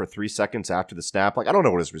standing there for 3 seconds after the snap, like I don't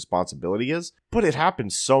know what his responsibility is, but it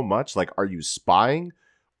happens so much. Like, are you spying?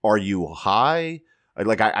 Are you high?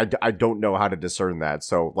 Like I don't know how to discern that.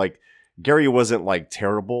 So like Gary wasn't like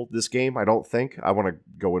terrible this game, I don't think. I want to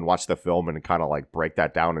go and watch the film and kind of like break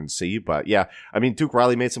that down and see. But yeah, I mean, Duke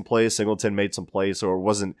Riley made some plays, Singleton made some plays, so it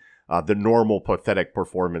wasn't the normal pathetic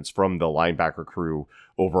performance from the linebacker crew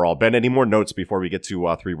overall. Ben, any more notes before we get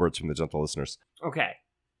to 3 words from the gentle listeners? Okay.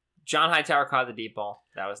 John Hightower caught the deep ball.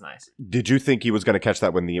 That was nice. Did you think he was going to catch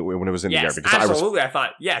that when it was in the air? Because absolutely. I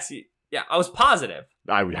thought, yes. Yeah, I was positive.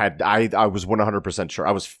 I was 100% sure.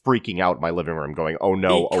 I was freaking out in my living room going, oh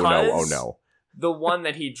no, oh no, oh no. The one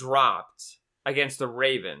that he dropped against the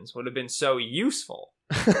Ravens would have been so useful.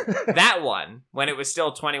 That one, when it was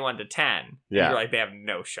still 21-10, you're like, they have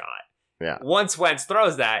no shot. Yeah. Once Wentz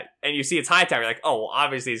throws that, and you see it's Hightower, you're like, oh, well,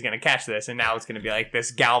 obviously he's going to catch this, and now it's going to be like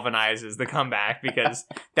this galvanizes the comeback, because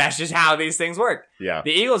that's just how these things work. Yeah.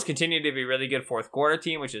 The Eagles continue to be a really good fourth quarter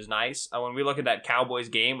team, which is nice. When we look at that Cowboys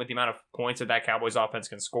game, with the amount of points that Cowboys offense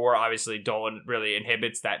can score, obviously Dolan really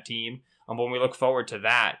inhibits that team. But when we look forward to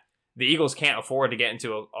that, the Eagles can't afford to get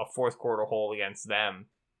into a fourth quarter hole against them,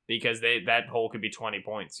 because that hole could be 20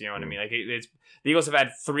 points. You know what I mean? Like the Eagles have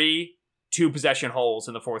had 3 2-possession holes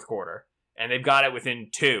in the fourth quarter, and they've got it within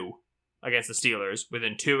 2 against the Steelers,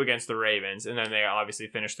 within 2 against the Ravens, and then they obviously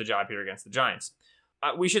finished the job here against the Giants.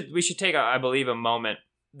 We should take, I believe, a moment.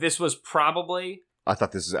 This was probably. I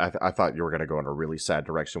thought you were going to go in a really sad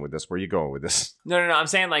direction with this. Where are you going with this? No. I'm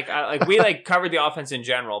saying like we covered the offense in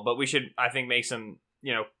general, but we should, I think, make some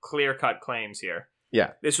clear-cut claims here.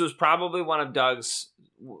 Yeah. This was probably one of Doug's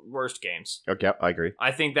worst games. Okay, I agree.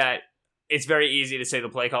 I think that it's very easy to say the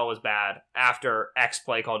play call was bad after X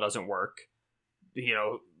play call doesn't work.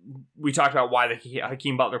 We talked about why the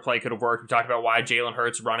Hakeem Butler play could have worked. We talked about why Jalen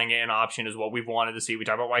Hurts running it an option is what we've wanted to see. We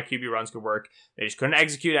talked about why QB runs could work. They just couldn't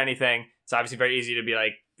execute anything. It's obviously very easy to be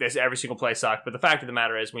like, this every single play sucked. But the fact of the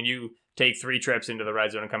matter is, when you take 3 trips into the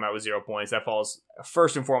red zone and come out with 0 points, that falls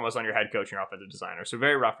first and foremost on your head coach and your offensive designer. So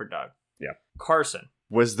very rough for Doug. Yeah. Carson.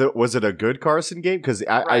 Was it a good Carson game? Because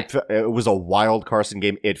it was a wild Carson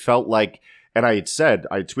game. It felt like, and I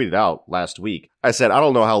tweeted out last week, I said, I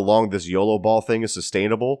don't know how long this YOLO ball thing is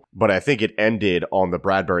sustainable, but I think it ended on the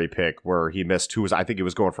Bradbury pick where he missed I think he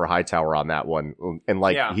was going for Hightower on that one.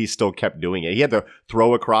 And he still kept doing it. He had to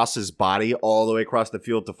throw across his body all the way across the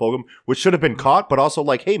field to Fulgham, which should have been caught, but also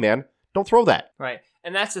like, hey man, don't throw that. Right.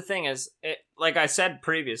 And that's the thing is, like I said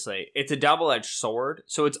previously, it's a double-edged sword.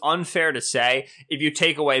 So it's unfair to say if you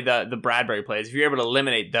take away the Bradbury plays, if you're able to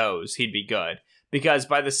eliminate those, he'd be good. Because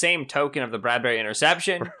by the same token of the Bradbury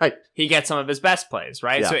interception, right, he gets some of his best plays,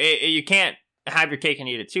 right? Yeah. So you can't have your cake and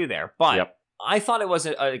eat it too there. But I thought it was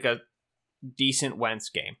a decent Wentz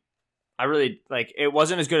game. I really, it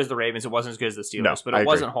wasn't as good as the Ravens. It wasn't as good as the Steelers, but it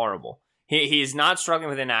wasn't horrible. He's not struggling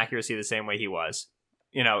with inaccuracy the same way he was.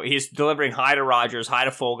 He's delivering high to Rodgers, high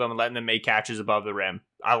to Fulgham, and letting them make catches above the rim.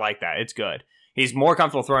 I like that. It's good. He's more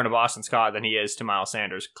comfortable throwing to Boston Scott than he is to Miles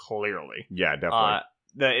Sanders, clearly. Yeah, definitely.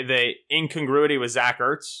 The incongruity with Zach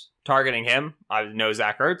Ertz, targeting him. I know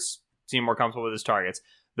Zach Ertz seemed more comfortable with his targets.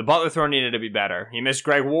 The Butler throw needed to be better. He missed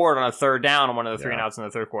Greg Ward on a third down on one of the 3 and outs in the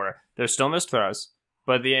third quarter. There's still missed throws,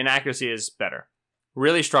 but the inaccuracy is better.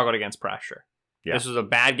 Really struggled against pressure. Yeah. This was a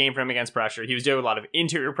bad game for him against pressure. He was doing a lot of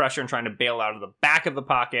interior pressure and trying to bail out of the back of the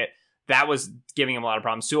pocket. That was giving him a lot of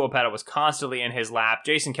problems. Sua Opeta was constantly in his lap.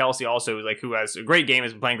 Jason Kelce also, who has a great game,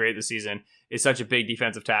 has been playing great this season, is such a big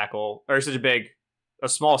defensive tackle, or a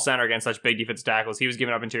small center against such big defensive tackles. He was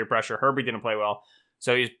giving up interior pressure. Herbie didn't play well,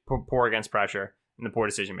 so he's poor against pressure and the poor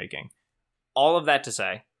decision making. All of that to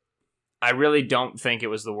say, I really don't think it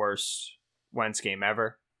was the worst Wentz game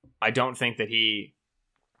ever. I don't think that he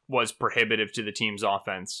was prohibitive to the team's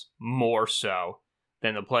offense more so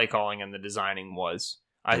than the play calling and the designing was.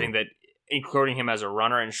 I think that including him as a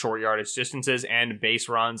runner in short yardage distances and base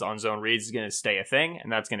runs on zone reads is going to stay a thing,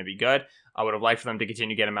 and that's going to be good. I would have liked for them to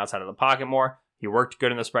continue to get him outside of the pocket more. He worked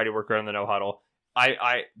good in the spread. He worked good in the no huddle.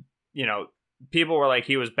 People were like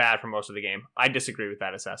he was bad for most of the game. I disagree with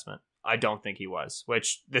that assessment. I don't think he was,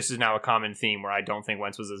 which this is now a common theme where I don't think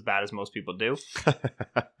Wentz was as bad as most people do.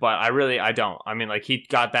 But I don't. I mean, he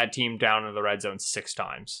got that team down in the red zone 6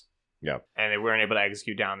 times. Yeah. And they weren't able to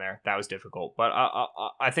execute down there. That was difficult. But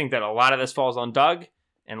I think that a lot of this falls on Doug.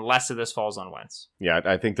 and less of this falls on Wentz. Yeah,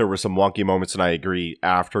 I think there were some wonky moments, and I agree.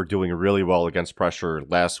 After doing really well against pressure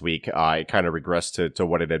last week, it kind of regressed to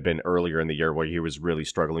what it had been earlier in the year, where he was really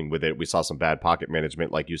struggling with it. We saw some bad pocket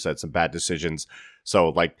management, like you said, some bad decisions. So,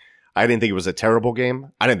 like, I didn't think it was a terrible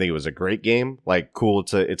game. I didn't think it was a great game. Like, cool,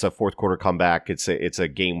 it's a fourth quarter comeback. It's a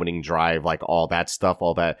game-winning drive, like all that stuff,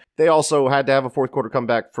 all that. They also had to have a fourth quarter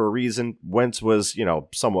comeback for a reason. Wentz was,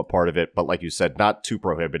 somewhat part of it, but like you said, not too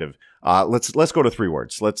prohibitive. Let's go to 3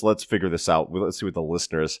 words. Let's figure this out. Let's see what the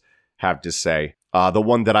listeners have to say. The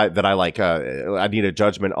one that I like, I need a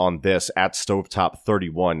judgment on this at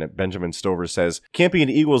Stovetop31. Benjamin Stover says, can't be an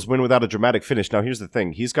Eagles win without a dramatic finish. Now, here's the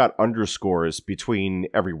thing. He's got underscores between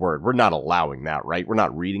every word. We're not allowing that, right? We're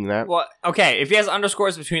not reading that. Well, okay, if he has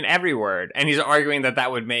underscores between every word, and he's arguing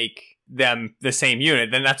that would make them the same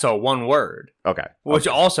unit, then that's a 1 word. Okay. Which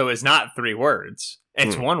also is not 3 words.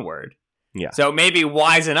 It's 1 word. Yeah. So maybe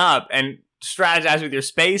wisen up and strategize with your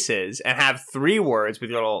spaces and have 3 words with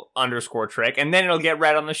your little underscore trick, and then it'll get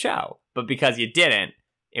read on the show. But because you didn't,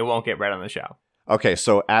 it won't get read on the show. Okay,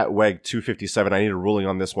 so at WEG257, I need a ruling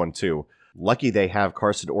on this one too. Lucky they have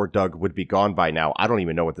Carson or Doug would be gone by now. I don't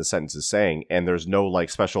even know what the sentence is saying, and there's no like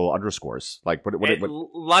special underscores. Like what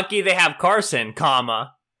lucky they have Carson,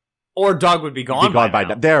 comma, or Doug would be gone by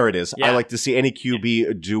now. There it is. Yeah. I like to see any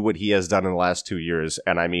QB do what he has done in the last 2 years,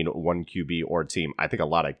 and I mean one QB or team. I think a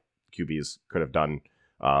lot of QBs could have done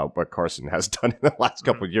what Carson has done in the last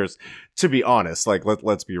couple of years. To be honest, like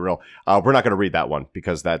let's be real. We're not going to read that one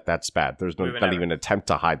because that's bad. There's not even an attempt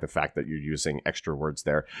to hide the fact that you're using extra words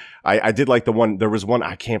there. I did like the one. There was one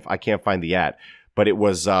I can't find the at, but it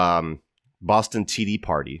was Boston TD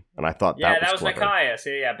Party, and I thought that was Nikias.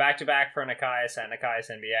 Yeah, back to back for Nikias at Nikias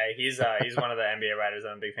NBA. He's one of the NBA writers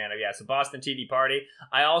I'm a big fan of. Yeah, so Boston TD Party.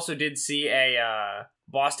 I also did see a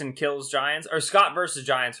Boston Kills Giants, or Scott versus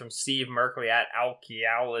Giants from Steve Merkley at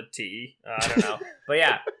Alkeality. I don't know. But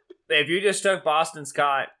yeah, if you just took Boston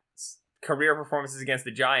Scott's career performances against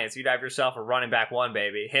the Giants, you'd have yourself a running back 1,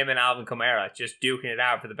 baby. Him and Alvin Kamara just duking it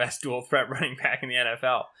out for the best dual threat running back in the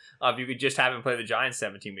NFL. If you could just have him play the Giants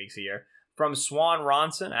 17 weeks a year. From Swan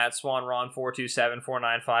Ronson at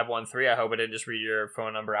SwanRon427-49513. I hope I didn't just read your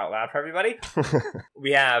phone number out loud for everybody.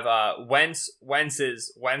 We have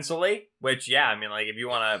Wentz's Wensley, which, yeah, I mean, like, if you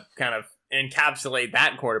want to kind of encapsulate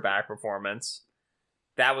that quarterback performance,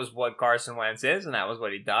 that was what Carson Wentz is, and that was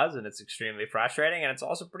what he does, and it's extremely frustrating, and it's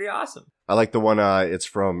also pretty awesome. I like the one, it's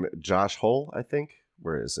from Josh Hull, I think.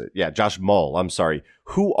 Where is it? Yeah, Josh Mull, I'm sorry.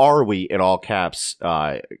 Who are we, in all caps,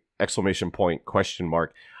 exclamation point, question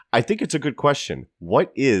mark. I think it's a good question.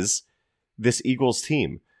 What is this Eagles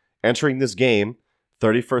team? Entering this game,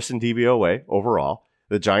 31st in DVOA overall.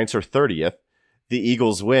 The Giants are 30th. The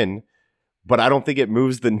Eagles win, but I don't think it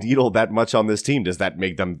moves the needle that much on this team. Does that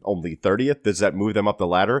make them only 30th? Does that move them up the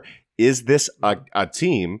ladder? Is this a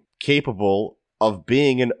team capable of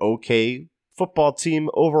being an okay football team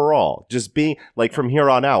overall? Just being, like, from here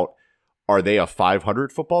on out, are they a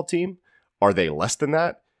 500 football team? Are they less than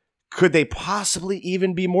that? Could they possibly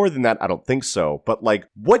even be more than that? I don't think so. But, like,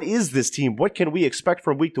 what is this team? What can we expect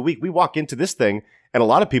from week to week? We walk into this thing, and a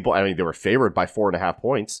lot of people, I mean, they were favored by 4.5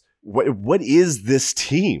 points. What is this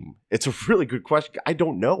team? It's a really good question. I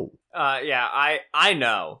don't know. Yeah, I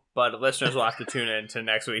know, but listeners will have to tune in to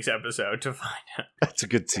next week's episode to find out. That's a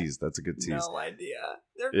good tease. No idea.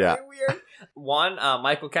 They're very weird. One,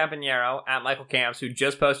 Michael Campanero at Michael Camps, who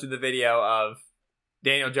just posted the video of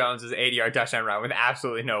Daniel Jones' 80-yard touchdown run with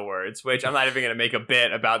absolutely no words, which I'm not even going to make a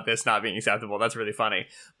bit about this not being acceptable. That's really funny.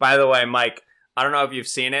 By the way, Mike, I don't know if you've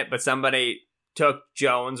seen it, but somebody took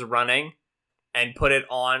Jones running and put it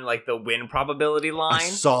on like the win probability line. I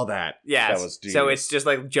saw that. Yeah. That was genius. So it's just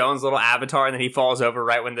like Jones' little avatar, and then he falls over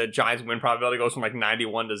right when the Giants' win probability goes from like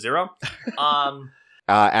 91 to 0.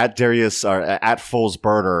 At Darius, or at Foles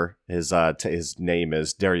Burner, his name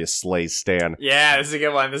is Darius Slay Stan. Yeah, this is a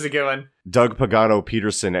good one. Doug Pagano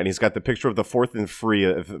Peterson, and he's got the picture of the 4th and 3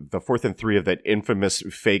 of that infamous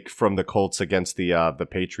fake from the Colts against the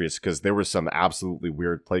Patriots, because there was some absolutely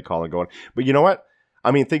weird play calling going. But you know what?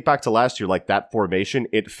 I mean, think back to last year, like that formation.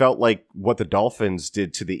 It felt like what the Dolphins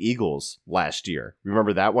did to the Eagles last year.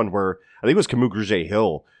 Remember that one where I think it was Camus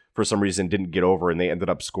Grugier-Hill for some reason didn't get over, and they ended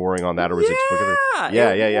up scoring on that, or was it?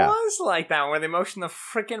 Yeah. It was like that where they motioned the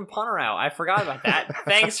freaking punter out. I forgot about that.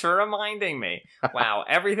 Thanks for reminding me. Wow,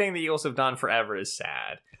 everything the Eagles have done forever is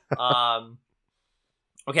sad.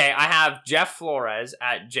 Okay, I have Jeff Flores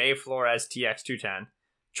at JFloresTX210.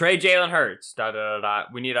 Trade Jalen Hurts. ...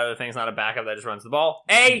 We need other things, not a backup that just runs the ball.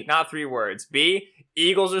 A, not 3 words. B,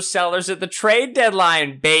 Eagles are sellers at the trade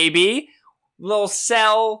deadline, baby. Little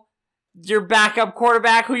sell your backup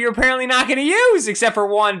quarterback who you're apparently not going to use, except for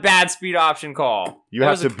one bad speed option call. You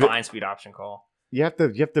have was a fine speed option call. You have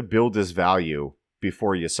to build his value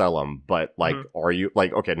before you sell him. But like, are you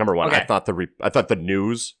like, okay, number one, I thought the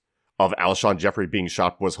news of Alshon Jeffrey being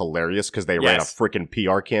shocked was hilarious because they ran a freaking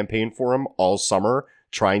PR campaign for him all summer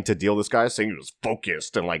trying to deal this guy, saying he was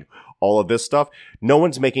focused and like all of this stuff. No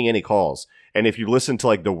one's making any calls. And if you listen to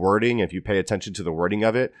like the wording, if you pay attention to the wording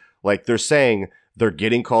of it, like they're saying they're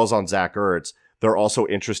getting calls on Zach Ertz. They're also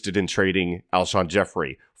interested in trading Alshon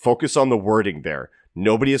Jeffrey. Focus on the wording there.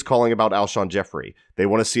 Nobody is calling about Alshon Jeffrey. They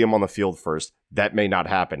want to see him on the field first. That may not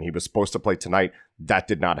happen. He was supposed to play tonight. That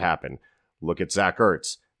did not happen. Look at Zach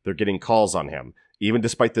Ertz. They're getting calls on him. Even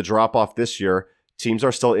despite the drop-off this year, teams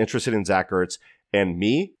are still interested in Zach Ertz. And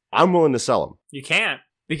me, I'm willing to sell him. You can't,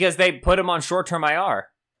 because they put him on short-term IR.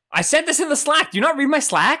 I said this in the Slack. Do you not read my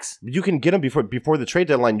Slacks? You can get him before the trade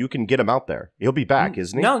deadline. You can get him out there. He'll be back,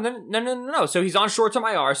 isn't he? No. So he's on short-term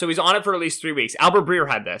IR, so he's on it for at least 3 weeks. Albert Breer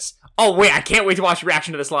had this. Oh, wait, I can't wait to watch the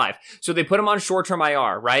reaction to this live. So they put him on short-term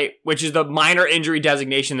IR, right? Which is the minor injury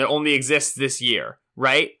designation that only exists this year,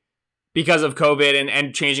 right? Because of COVID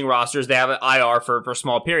and changing rosters, they have an IR for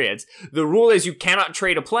small periods. The rule is you cannot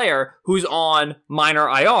trade a player who's on minor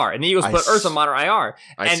IR. And the Eagles put Ertz on minor IR.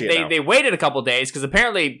 And they waited a couple days because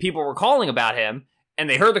apparently people were calling about him. And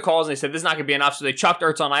they heard the calls and they said, this is not going to be enough. So they chucked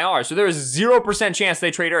Ertz on IR. So there is 0% chance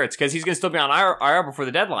they trade Ertz because he's going to still be on IR before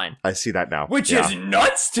the deadline. I see that now. Which is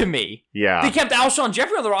nuts to me. Yeah. They kept Alshon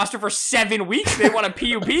Jeffrey on the roster for 7 weeks. They want to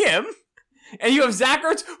PUP him. And you have Zach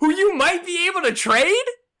Ertz, who you might be able to trade?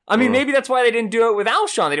 I mean, maybe that's why they didn't do it with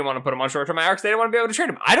Alshon. They didn't want to put him on short-term IR because they didn't want to be able to trade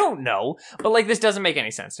him. I don't know. But, like, this doesn't make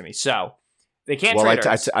any sense to me. So, they can't trade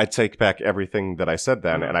Ertz. I take back everything that I said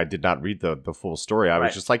then, and I did not read the full story. I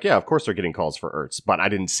was just like, yeah, of course they're getting calls for Ertz. But I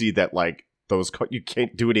didn't see that, like, you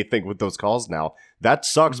can't do anything with those calls now. That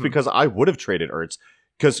sucks because I would have traded Ertz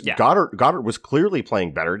because Goddard was clearly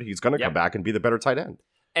playing better. He's going to come back and be the better tight end.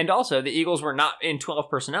 And also, the Eagles were not in 12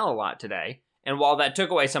 personnel a lot today. And while that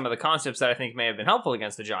took away some of the concepts that I think may have been helpful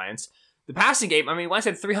against the Giants, the passing game, I mean, Wentz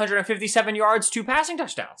had 357 yards, 2 passing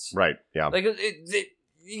touchdowns. Right, yeah. Like,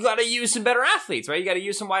 you got to use some better athletes, right? You got to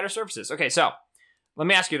use some wider surfaces. Okay, so, let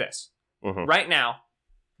me ask you this. Right now,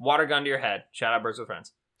 water gun to your head. Shout out Birds with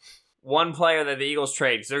Friends. One player that the Eagles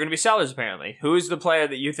trade, because they're going to be sellers apparently. Who's the player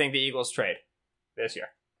that you think the Eagles trade this year?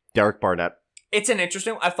 Derek Barnett. It's an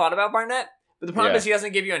interesting, I've thought about Barnett. But the problem is he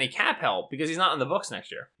doesn't give you any cap help because he's not on the books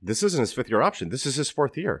next year. This isn't his 5th-year option. This is his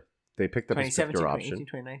 4th year. They picked up his 5th-year 2017, option.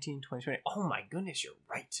 2019, 2020. Oh my goodness, you're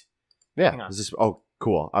right. Yeah.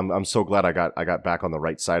 Cool. I'm so glad I got back on the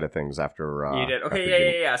right side of things after. You did.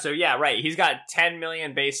 Okay. Yeah. So right. He's got $10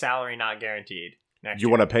 million base salary not guaranteed next year.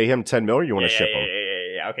 You want to pay him $10 million? Or you want to ship him?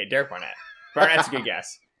 Yeah. Okay, Derek Barnett. Barnett's a good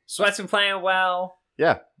guess. Sweat's been playing well.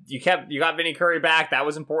 Yeah. You got Vinny Curry back. That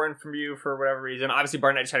was important from you for whatever reason. Obviously,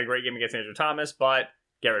 Barnett just had a great game against Andrew Thomas, but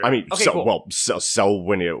get rid of him. I mean, okay, cool. Sell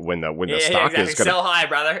when the stock is going to sell high,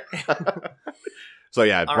 brother. So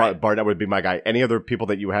yeah, Barnett would be my guy. Any other people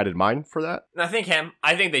that you had in mind for that? I think him.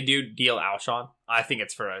 I think they do deal Alshon. I think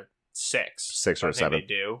it's for a 6 or a 7. They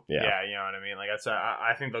do. Yeah, you know what I mean. Like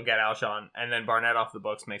I think they'll get Alshon, and then Barnett off the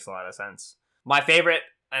books makes a lot of sense. My favorite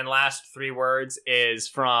and last 3 words is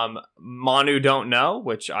from Manu Don't Know,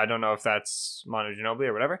 which I don't know if that's Manu Ginobili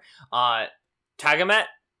or whatever. Tagamet,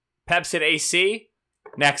 Pepsid AC,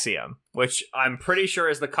 Nexium, which I'm pretty sure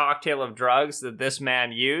is the cocktail of drugs that this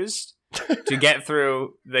man used to get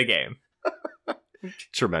through the game.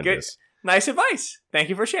 Tremendous. Good. Nice advice. Thank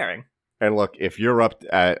you for sharing. And look, if you're up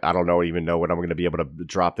at, I don't even know when I'm going to be able to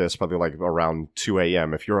drop this, probably like around 2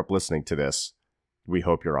 a.m. If you're up listening to this, we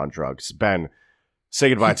hope you're on drugs. Ben, say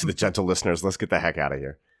goodbye to the gentle listeners. Let's get the heck out of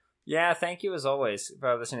here. Yeah, thank you as always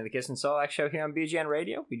for listening to the Kiss and Solak show here on BGN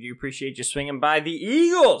Radio. We do appreciate you swinging by the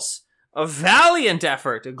Eagles. A valiant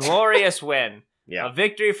effort, a glorious win. Yeah. A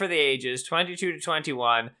victory for the ages,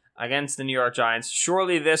 22-21 against the New York Giants.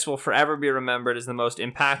 Surely this will forever be remembered as the most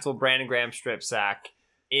impactful Brandon Graham strip sack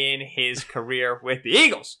in his career with the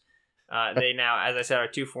Eagles. They now, as I said, are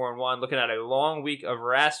 2-4-1, looking at a long week of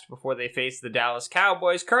rest before they face the Dallas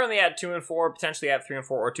Cowboys. Currently at 2-4, potentially at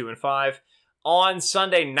 3-4 or 2-5 on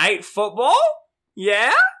Sunday Night Football.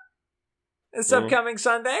 Yeah, this upcoming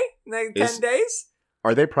Sunday, next 10 days.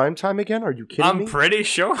 Are they primetime again? Are you kidding me? I'm pretty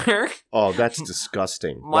sure. Oh, that's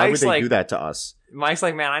disgusting. Why would they do that to us? Mike's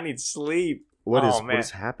like, man, I need sleep. What is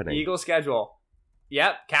happening? Eagle schedule.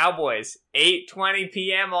 Yep, Cowboys, 8:20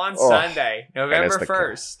 p.m. on Sunday, November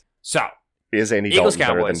 1st. So, is Andy Dalton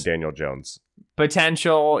better than Daniel Jones?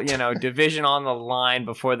 potential, division on the line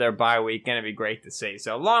before their bye week. Going to be great to see.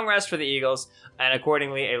 So long rest for the Eagles, and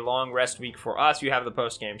accordingly, a long rest week for us. You have the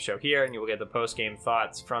post-game show here, and you will get the post-game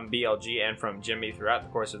thoughts from BLG and from Jimmy throughout the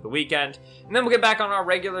course of the weekend. And then we'll get back on our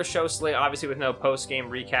regular show slate, obviously with no post-game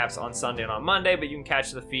recaps on Sunday and on Monday, but you can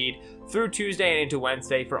catch the feed through Tuesday and into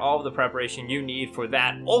Wednesday for all of the preparation you need for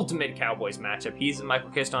that ultimate Cowboys matchup. He's Michael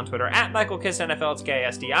Kist on Twitter, at Michael Kist NFL, it's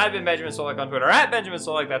KSD. I've been Benjamin Solak on Twitter, at Benjamin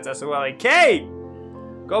Solak, that's SOLAK.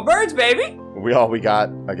 Go Birds, baby! We all we got,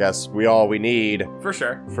 I guess. We all we need. For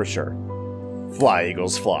sure. For sure. Fly,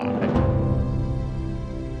 Eagles, fly.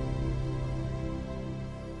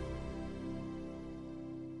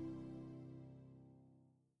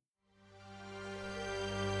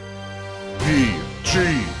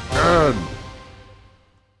 BGN.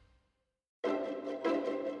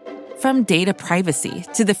 From data privacy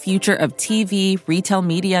to the future of TV, retail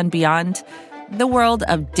media, and beyond, the world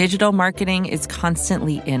of digital marketing is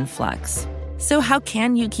constantly in flux. So how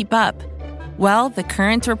can you keep up? Well, The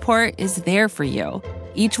Current Report is there for you.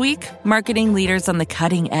 Each week, marketing leaders on the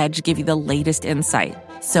cutting edge give you the latest insight.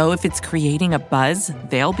 So if it's creating a buzz,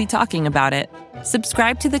 they'll be talking about it.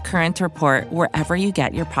 Subscribe to The Current Report wherever you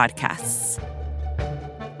get your podcasts.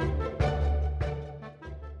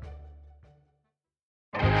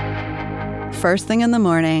 First thing in the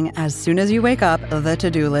morning, as soon as you wake up, the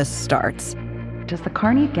to-do list starts. Does the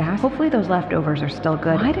car need gas? Hopefully those leftovers are still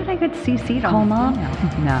good. Why did I get CC'd on Mom?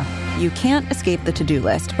 No. You can't escape the to-do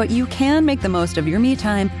list, but you can make the most of your me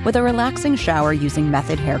time with a relaxing shower using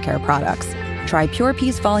Method Hair Care products. Try Pure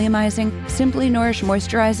Peace Volumizing, Simply Nourish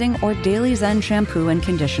Moisturizing, or Daily Zen Shampoo and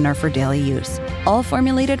Conditioner for daily use. All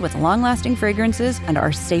formulated with long-lasting fragrances and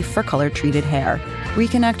are safe for color-treated hair.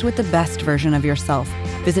 Reconnect with the best version of yourself.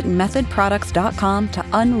 Visit methodproducts.com to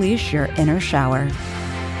unleash your inner shower.